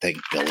hearing that thing,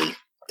 Billy.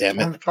 Damn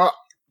it.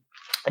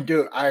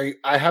 Dude, I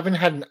haven't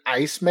had an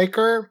ice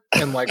maker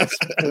in like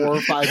 4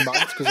 or 5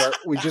 months because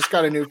we just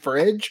got a new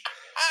fridge.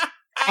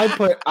 I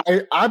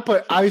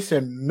put ice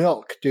in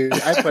milk, dude.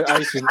 I put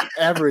ice in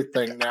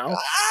everything now.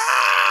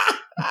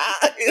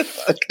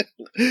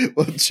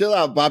 Well, chill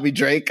out, Bobby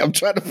Drake. I'm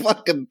trying to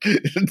fucking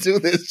do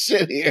this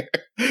shit here.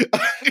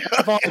 I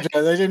apologize.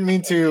 I didn't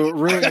mean to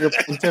ruin your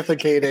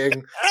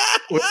pontificating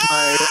with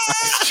my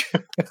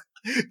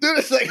Dude,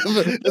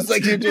 it's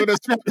like you're doing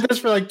this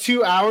for like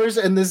 2 hours,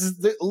 and this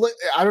is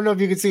I don't know if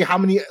you can see how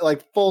many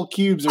like full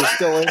cubes are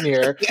still in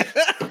here.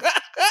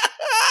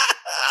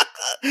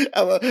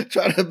 I'm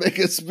trying to make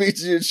a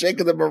speech and you're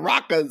shaking the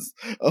maracas.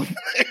 Over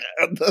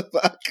there. The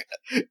fuck?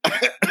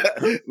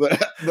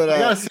 but I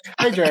gotta stay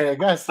hydrated. I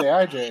gotta stay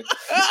hydrated.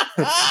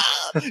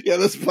 Yeah,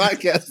 this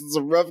podcast is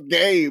a rough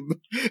game.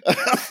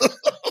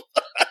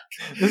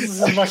 This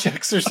is as much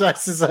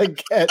exercise as I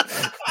get.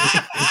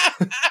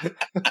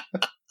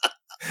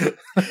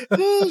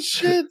 Oh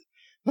shit!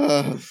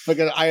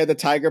 Fucking Eye of the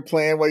Tiger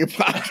playing while you're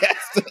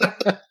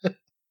podcasting.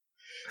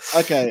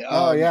 Okay.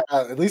 Oh yeah.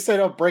 At least I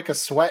don't break a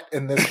sweat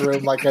in this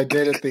room like I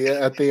did at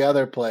the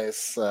other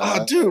place.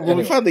 Dude, when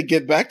we finally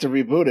get back to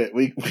Reboot It,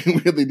 we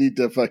really need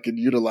to fucking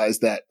utilize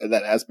that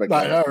aspect.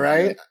 I know,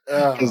 right?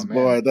 Because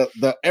boy,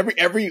 the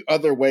every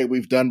other way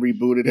we've done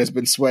Reboot It has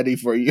been sweaty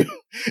for you.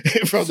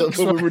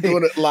 When we were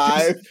doing it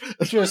live,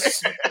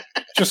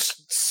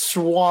 just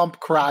swamp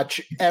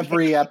crotch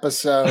every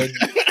episode.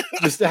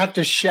 Just have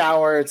to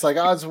shower. It's like,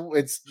 oh,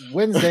 it's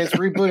Wednesday. It's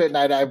Reboot It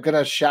night. I'm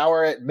gonna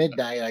shower at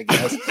midnight, I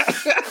guess.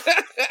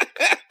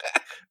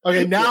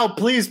 Okay, now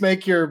please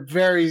make your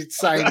very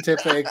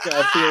scientific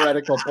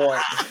theoretical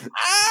point.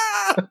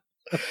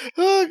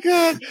 Oh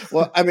God!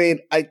 Well, I mean,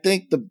 I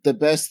think the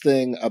best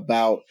thing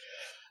about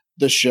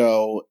the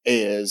show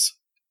is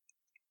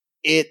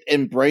it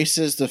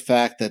embraces the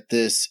fact that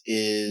this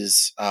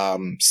is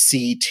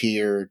C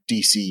tier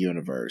DC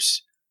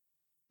universe.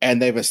 And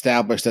they've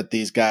established that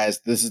these guys,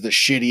 this is the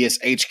shittiest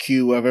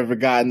HQ I've ever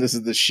gotten. This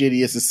is the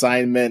shittiest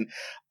assignment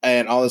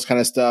and all this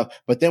kind of stuff.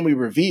 But then we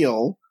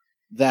reveal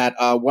that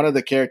one of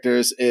the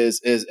characters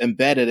is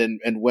embedded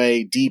and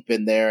way deep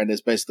in there and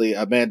is basically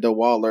Amanda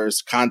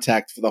Waller's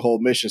contact for the whole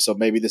mission. So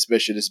maybe this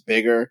mission is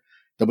bigger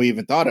than we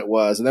even thought it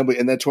was. And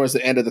then towards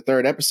the end of the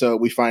third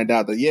episode, we find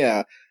out that,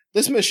 yeah,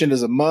 this mission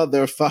is a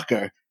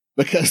motherfucker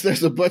because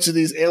there's a bunch of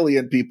these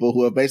alien people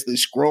who have basically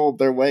scrolled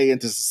their way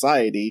into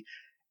society.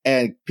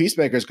 And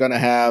Peacemaker's going to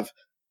have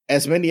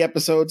as many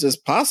episodes as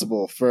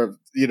possible for,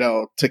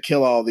 to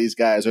kill all these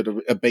guys or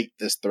to abate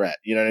this threat.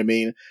 You know what I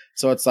mean?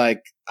 So it's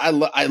like, I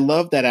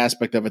love that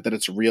aspect of it, that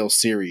it's a real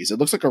series. It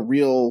looks like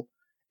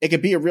it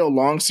could be a real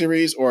long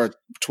series or a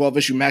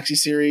 12-issue maxi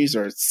series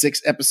or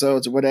 6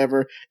 episodes or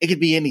whatever. It could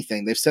be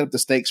anything. They've set up the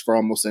stakes for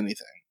almost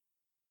anything.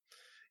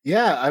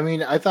 Yeah. I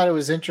mean, I thought it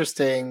was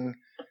interesting.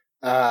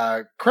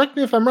 Correct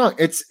me if I'm wrong.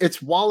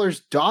 It's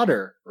Waller's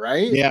daughter,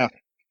 right? Yeah.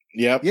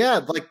 Yep.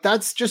 Yeah, like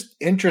that's just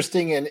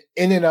interesting in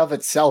and of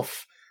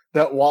itself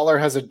that Waller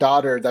has a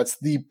daughter that's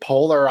the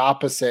polar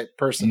opposite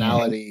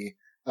personality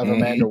of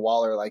Amanda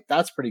Waller. Like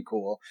that's pretty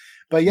cool.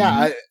 But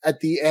yeah, at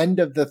the end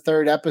of the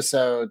third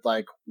episode,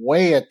 like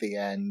way at the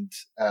end,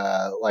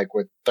 like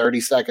with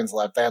 30 seconds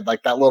left, they had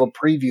like that little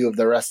preview of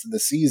the rest of the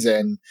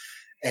season.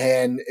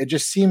 And it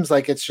just seems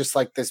like it's just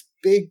like this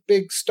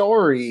big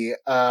story.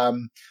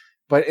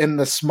 But in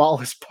the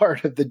smallest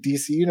part of the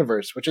DC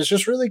universe, which is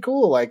just really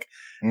cool. Like,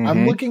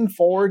 I'm looking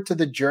forward to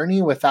the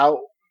journey without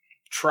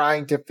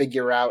trying to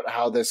figure out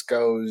how this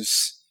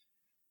goes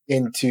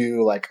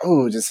into like,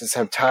 oh, does this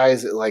have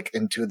ties like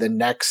into the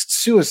next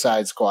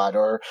Suicide Squad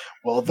or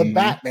the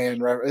Batman?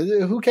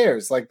 Who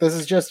cares? Like, this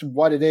is just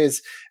what it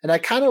is. And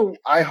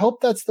I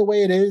hope that's the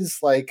way it is.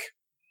 Like,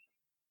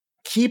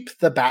 keep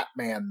the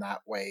Batman that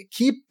way.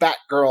 Keep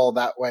Batgirl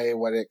that way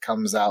when it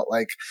comes out.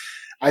 Like,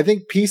 I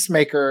think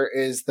Peacemaker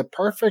is the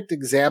perfect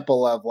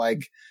example of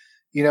like,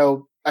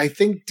 I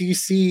think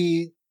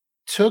DC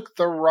took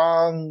the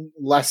wrong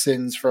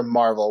lessons from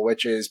Marvel,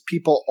 which is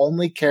people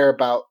only care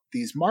about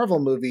these Marvel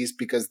movies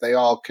because they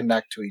all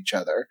connect to each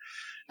other.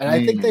 And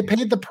I think they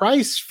paid the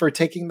price for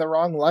taking the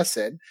wrong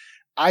lesson.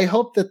 I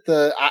hope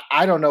that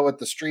I don't know what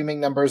the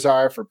streaming numbers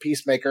are for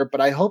Peacemaker, but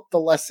I hope the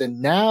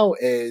lesson now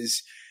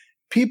is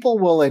people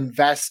will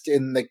invest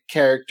in the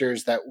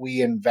characters that we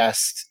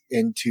invest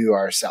into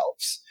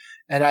ourselves.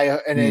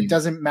 And it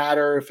doesn't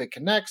matter if it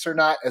connects or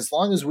not, as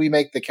long as we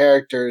make the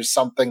characters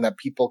something that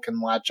people can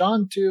latch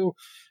on to,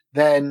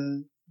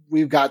 then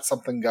we've got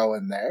something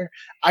going there.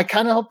 I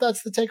kind of hope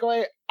that's the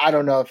takeaway. I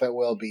don't know if it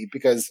will be,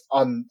 because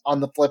on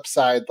the flip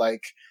side,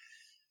 like,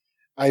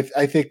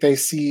 I think they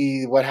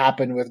see what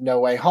happened with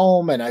No Way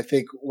Home, and I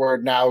think we're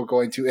now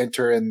going to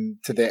enter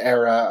into the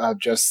era of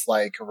just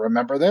like,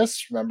 remember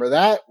this, remember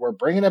that, we're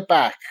bringing it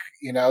back,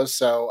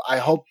 So I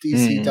hope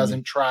DC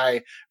doesn't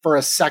try for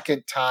a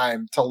second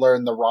time to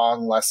learn the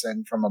wrong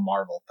lesson from a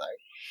Marvel thing.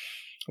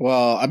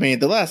 Well, I mean,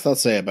 the last I'll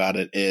say about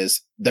it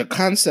is the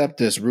concept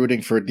is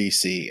rooting for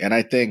DC. And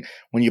I think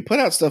when you put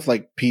out stuff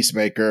like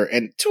Peacemaker,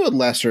 and to a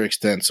lesser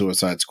extent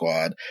Suicide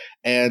Squad,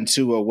 and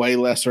to a way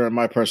lesser, in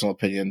my personal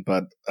opinion,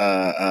 but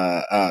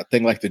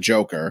thing like the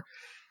Joker,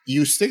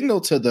 you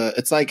signal to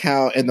it's like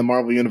how in the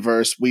Marvel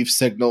Universe, we've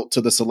signaled to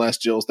the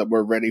Celestials that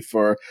we're ready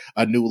for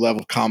a new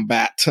level of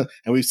combat.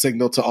 And we've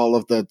signaled to all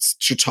of the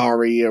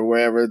Chitauri or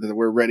wherever that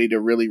we're ready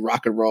to really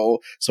rock and roll.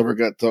 So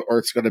the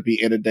Earth's going to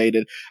be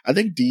inundated. I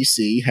think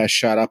DC has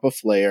shot up a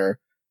flare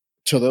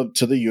to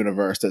the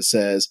universe that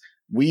says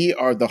we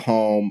are the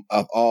home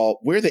of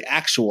we're the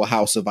actual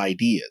house of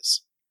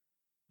ideas.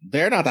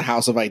 They're not the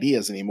house of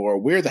ideas anymore.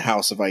 We're the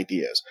house of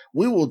ideas.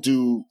 We will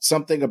do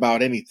something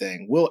about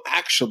anything. We'll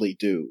actually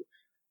do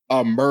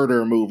a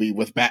murder movie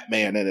with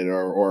Batman in it,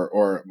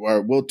 or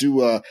we'll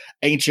do a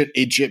ancient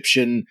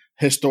Egyptian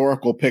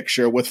historical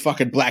picture with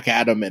fucking Black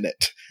Adam in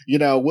it. You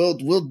know, we'll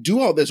do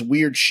all this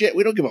weird shit.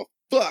 We don't give a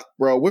fuck,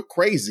 bro. We're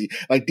crazy.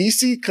 Like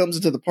DC comes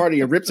into the party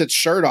and rips its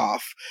shirt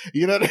off.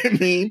 You know what I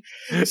mean?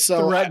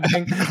 So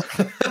threatening.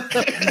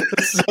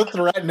 So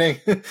threatening.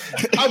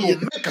 I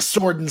will make a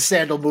sword and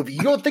sandal movie.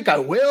 You don't think I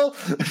will?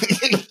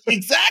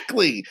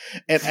 Exactly.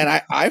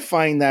 And I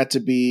find that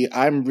to be,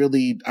 I'm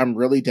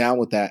really down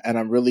with that. And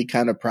I'm really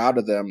kind of proud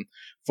of them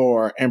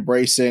for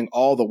embracing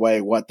all the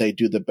way what they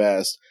do the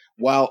best.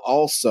 While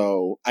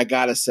also, I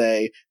gotta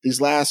say,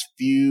 these last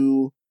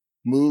few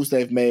moves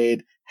they've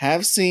made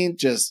have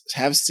seemed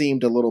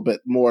a little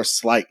bit more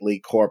slightly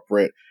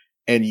corporate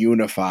and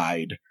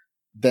unified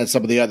than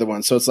some of the other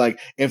ones. So it's like,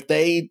 if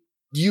they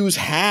use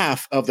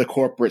half of the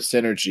corporate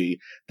synergy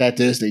that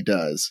Disney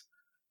does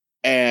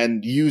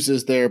and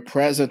uses their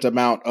present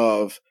amount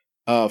of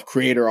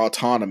creator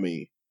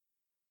autonomy,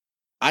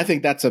 I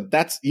think that's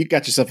you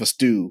got yourself a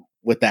stew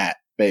with that,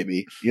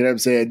 baby. You know what I'm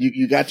saying?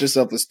 You got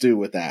yourself a stew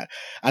with that.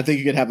 I think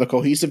you could have a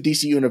cohesive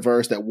DC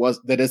universe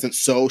that isn't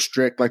so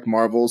strict like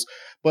Marvel's,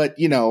 but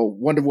you know,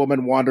 Wonder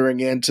Woman wandering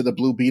into the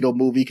Blue Beetle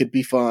movie could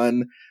be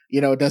fun.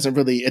 You know, it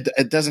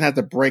doesn't have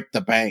to break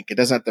the bank. It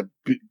doesn't have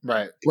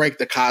to break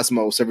the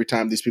cosmos every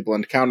time these people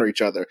encounter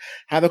each other.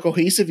 Have a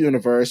cohesive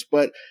universe,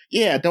 but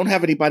yeah, don't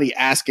have anybody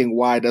asking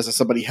why doesn't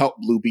somebody help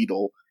Blue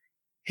Beetle.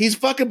 He's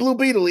fucking Blue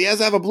Beetle. He has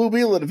to have a Blue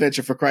Beetle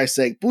adventure, for Christ's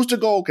sake. Booster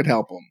Gold can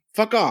help him.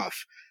 Fuck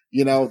off.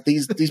 You know,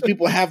 these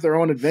people have their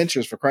own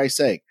adventures, for Christ's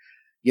sake.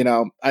 You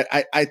know,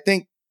 I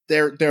think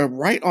they're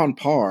right on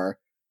par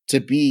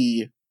to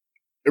be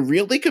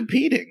really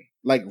competing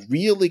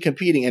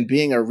and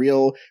being a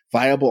real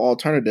viable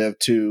alternative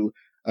to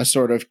a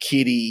sort of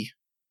kiddie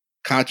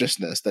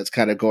consciousness that's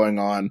kind of going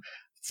on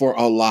for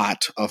a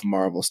lot of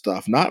Marvel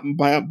stuff. Not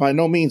by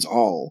no means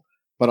all,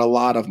 but a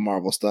lot of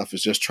Marvel stuff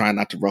is just trying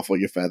not to ruffle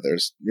your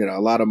feathers. You know,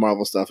 a lot of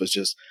Marvel stuff is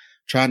just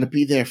trying to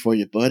be there for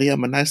you, buddy.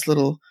 I'm a nice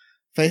little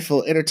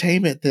faithful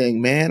entertainment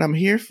thing, man. I'm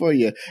here for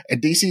you.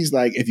 And DC's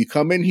like, if you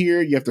come in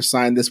here, you have to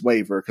sign this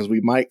waiver because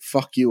we might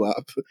fuck you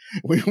up.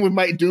 We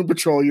might Doom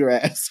Patrol your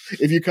ass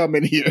if you come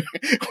in here.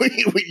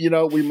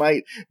 we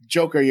might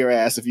Joker your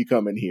ass if you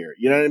come in here.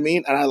 You know what I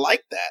mean? And I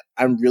like that.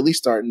 I'm really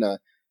starting to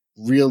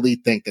really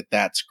think that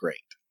that's great.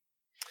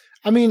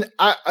 I mean,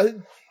 I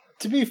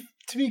to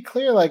be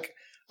clear, like,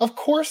 of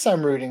course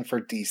I'm rooting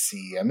for DC.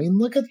 I mean,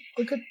 look at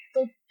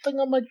the thing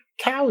on my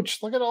couch.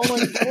 Look at all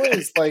my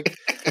toys. Like,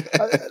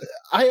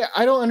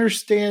 I don't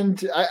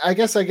understand. I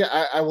guess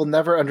I will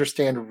never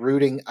understand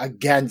rooting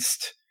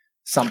against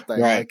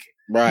something. Right.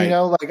 You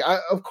know, like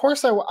of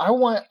course I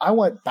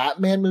want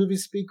Batman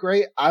movies to be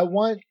great. I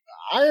want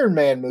Iron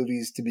Man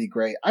movies to be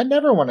great. I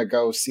never want to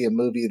go see a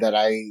movie that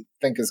I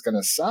think is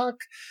going to suck.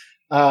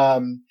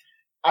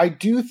 I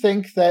do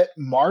think that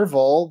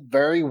Marvel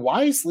very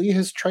wisely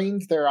has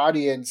trained their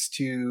audience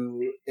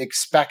to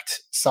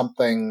expect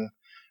something,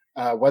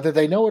 whether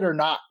they know it or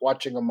not,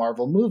 watching a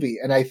Marvel movie.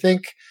 And I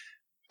think,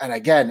 and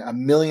again, a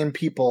million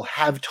people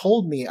have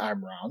told me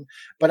I'm wrong,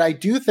 but I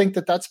do think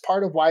that that's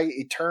part of why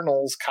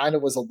Eternals kind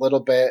of was a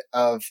little bit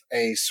of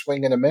a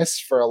swing and a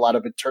miss for a lot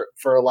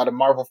of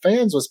Marvel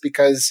fans, was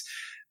because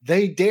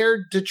they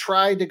dared to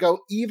try to go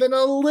even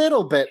a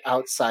little bit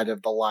outside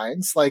of the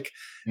lines. Like,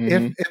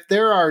 if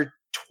there are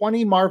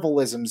 20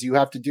 Marvelisms you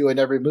have to do in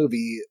every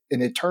movie,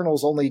 and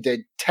Eternals only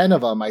did 10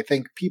 of them, I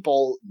think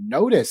people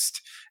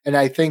noticed. And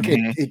I think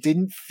it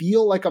didn't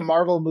feel like a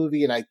Marvel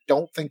movie. And I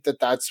don't think that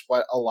that's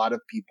what a lot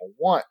of people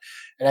want.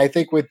 And I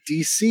think with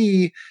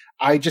DC,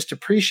 I just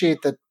appreciate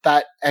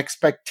that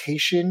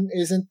expectation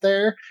isn't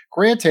there.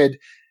 Granted,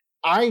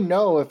 I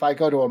know if I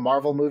go to a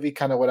Marvel movie,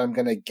 kind of what I'm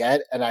going to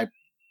get. And I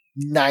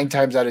 9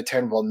 times out of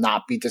 10 will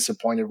not be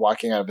disappointed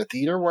walking out of a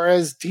theater.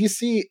 Whereas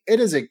DC, it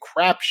is a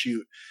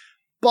crapshoot.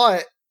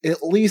 But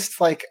at least,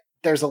 like,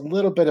 there's a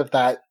little bit of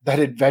that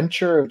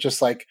adventure of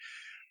just like,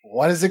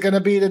 what is it going to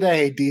be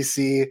today,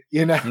 DC?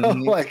 You know,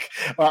 like,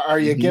 are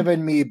you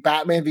giving me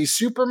Batman v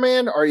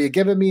Superman, or are you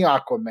giving me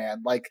Aquaman?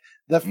 Like,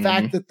 the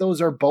fact that those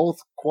are both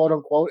quote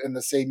unquote in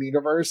the same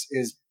universe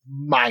is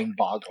mind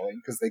boggling,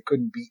 because they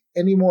couldn't be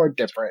any more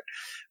different.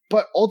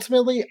 But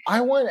ultimately, I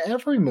want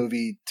every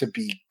movie to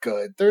be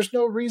good. There's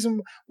no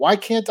reason why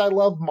can't I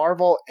love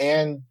Marvel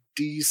and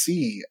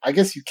DC. I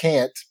guess you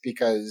can't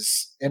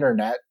because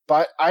internet,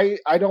 but I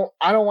don't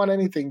want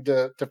anything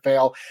to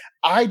fail.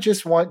 I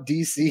just want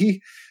DC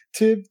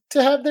to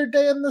have their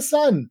day in the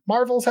sun.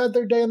 Marvel's had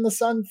their day in the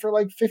sun for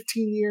like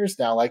 15 years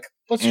now. Like,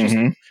 let's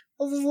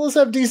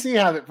have DC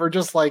have it for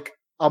just like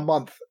a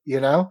month, you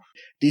know?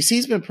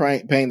 DC's been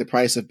paying the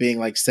price of being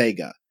like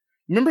Sega.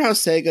 Remember how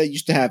Sega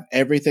used to have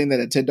everything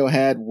that Nintendo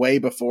had way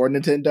before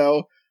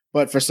Nintendo?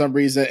 But for some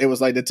reason, it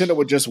was like Nintendo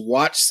would just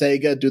watch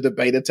Sega do the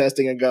beta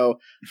testing and go,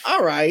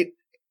 all right,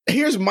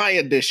 here's my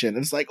edition.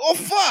 And it's like, oh,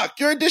 fuck,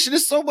 your edition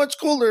is so much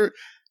cooler.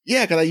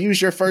 Yeah, because I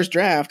used your first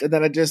draft, and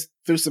then I just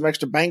threw some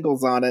extra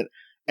bangles on it.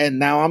 and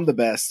now I'm the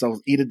best, so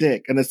eat a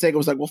dick. And then Sega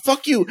was like, well,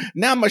 fuck you.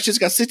 Now my shit's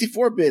got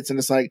 64 bits. And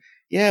it's like,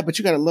 yeah, but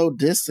you got to load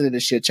discs into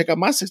this shit. Check out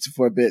my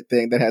 64-bit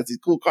thing that has these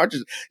cool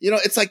cartridges.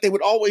 It's like they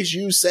would always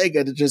use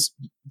Sega to just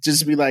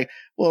be like,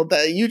 well,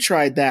 you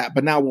tried that,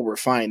 but now we'll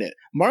refine it.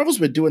 Marvel's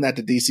been doing that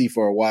to DC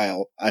for a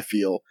while, I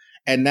feel.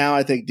 And now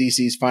I think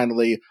DC's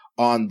finally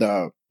on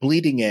the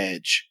bleeding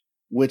edge,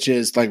 which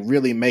is like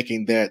really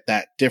making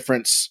that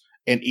difference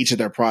in each of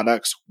their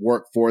products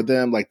work for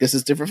them. Like, this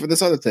is different from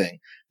this other thing.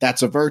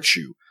 That's a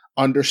virtue.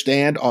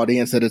 Understand,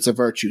 audience, that it's a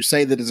virtue.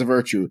 Say that it's a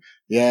virtue.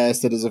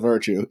 Yes, it is a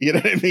virtue. You know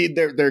what I mean?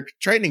 They're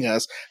training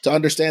us to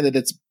understand that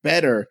it's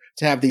better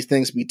to have these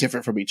things be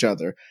different from each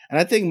other. And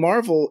I think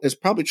Marvel is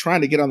probably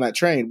trying to get on that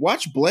train.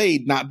 Watch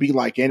Blade not be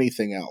like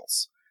anything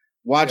else.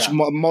 Watch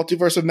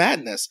Multiverse of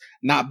Madness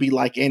not be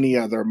like any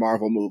other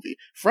Marvel movie.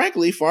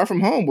 Frankly, Far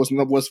From Home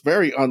was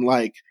very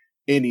unlike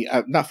any.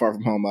 Not Far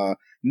From Home.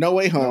 No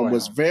Way Home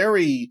was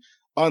very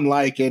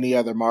unlike any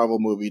other Marvel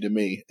movie to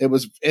me.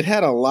 It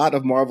had a lot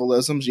of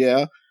Marvelisms,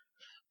 yeah,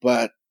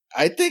 but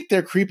I think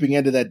they're creeping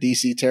into that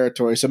DC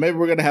territory. So maybe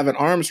we're going to have an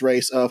arms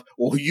race of,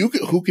 well,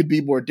 who could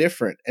be more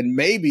different, and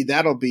maybe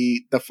that'll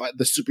be the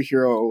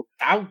superhero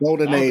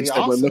golden age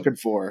that we're looking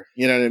for.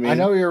 You know what I mean?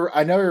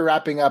 I know you're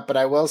wrapping up, but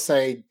I will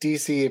say,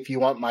 DC, if you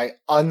want my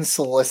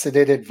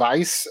unsolicited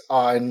advice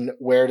on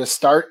where to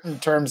start in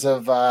terms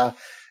of,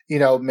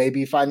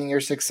 maybe finding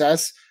your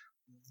success,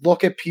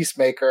 look at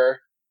Peacemaker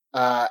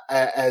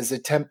as a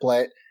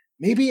template.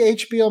 Maybe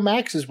HBO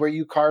Max is where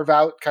you carve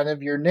out kind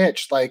of your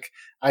niche. Like,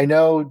 I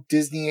know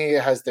Disney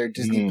has their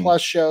Disney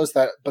Plus shows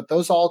but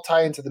those all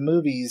tie into the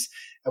movies.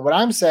 And what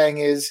I'm saying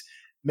is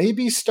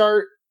maybe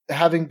start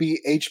having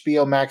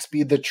HBO Max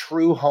be the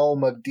true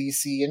home of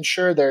DC. And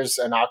sure, there's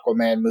an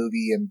Aquaman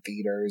movie in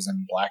theaters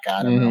and Black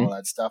Adam and all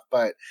that stuff.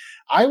 But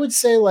I would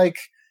say, like,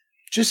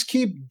 just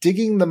keep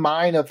digging the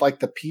mine of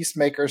like the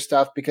Peacemaker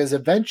stuff, because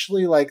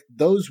eventually like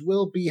those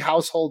will be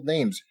household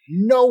names.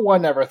 No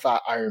one ever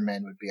thought Iron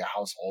Man would be a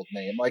household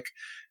name. Like,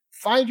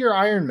 find your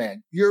Iron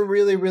Man. You're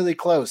really, really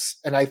close.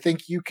 And I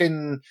think you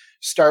can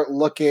start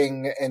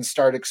looking and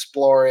start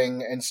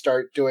exploring and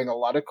start doing a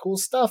lot of cool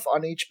stuff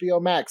on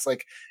HBO Max.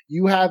 Like,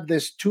 you have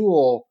this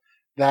tool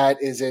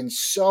that is in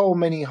so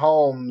many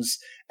homes,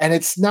 and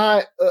it's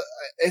not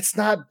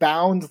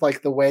bound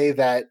like the way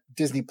that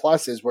Disney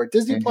Plus is, where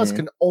Disney Plus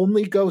can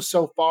only go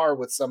so far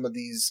with some of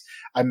these.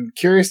 I'm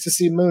curious to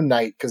see Moon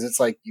Knight, because it's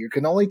like you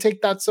can only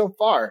take that so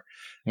far.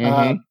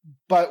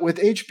 But with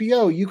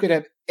HBO, you could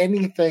have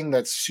anything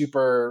that's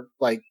super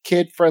like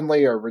kid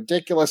friendly or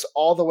ridiculous,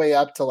 all the way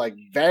up to like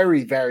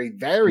very, very,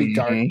 very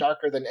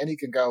darker than any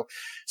can go.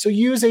 So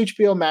use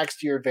HBO Max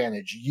to your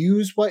advantage.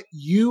 Use what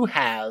you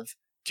have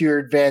to your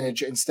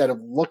advantage instead of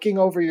looking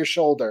over your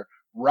shoulder.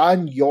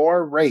 Run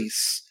your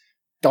race.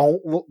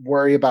 Don't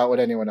worry about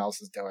what anyone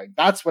else is doing.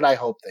 That's what I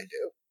hope they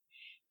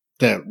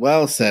do.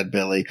 Well said,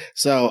 Billy.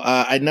 So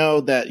I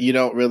know that you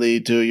don't really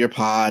do your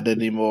pod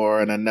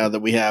anymore, and I know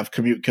that we have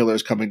Commute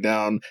Killers coming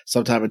down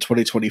sometime in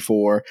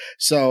 2024.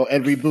 So,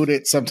 and Reboot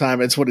It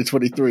sometime in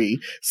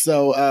 2023.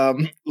 So,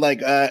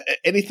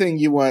 anything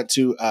you want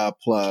to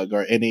plug,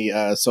 or any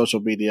social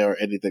media or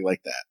anything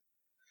like that?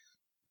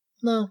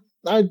 No,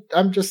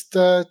 I'm just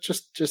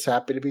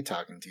happy to be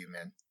talking to you,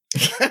 man.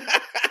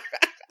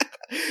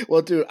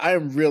 Well, dude, I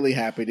am really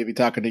happy to be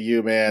talking to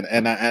you, man,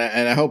 and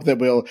I hope that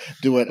we'll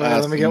do it.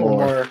 Let me get one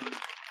more.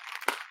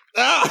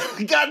 Oh,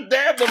 God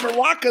damn, the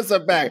Maracas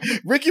are back.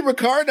 Ricky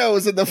Ricardo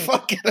is in the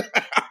fucking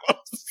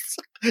house.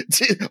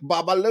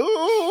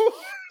 Babaloo.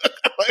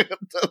 What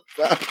the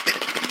fuck?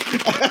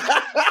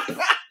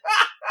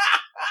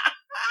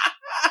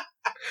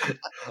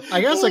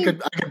 I guess I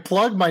could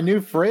plug my new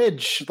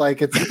fridge.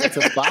 Like, it's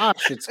a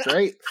Bosch. It's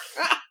great.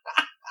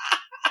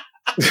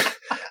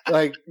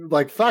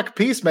 like fuck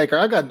Peacemaker.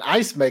 I got an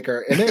ice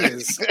maker, and it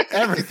is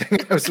everything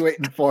I was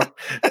waiting for.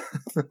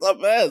 The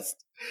best.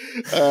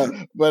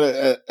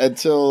 But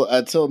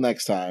until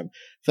next time,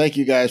 thank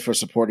you guys for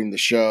supporting the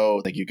show.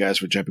 Thank you guys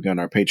for jumping on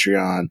our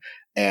Patreon,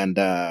 and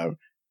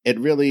it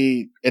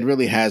really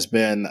has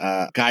been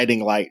a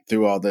guiding light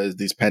through all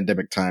these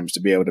pandemic times to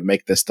be able to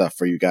make this stuff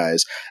for you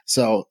guys.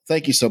 So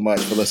thank you so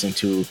much for listening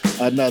to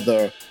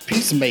another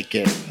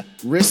peacemaking,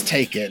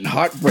 risk-taking,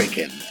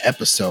 heartbreaking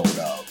episode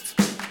of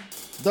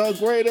The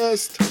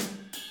Greatest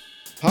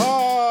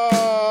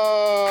Pod.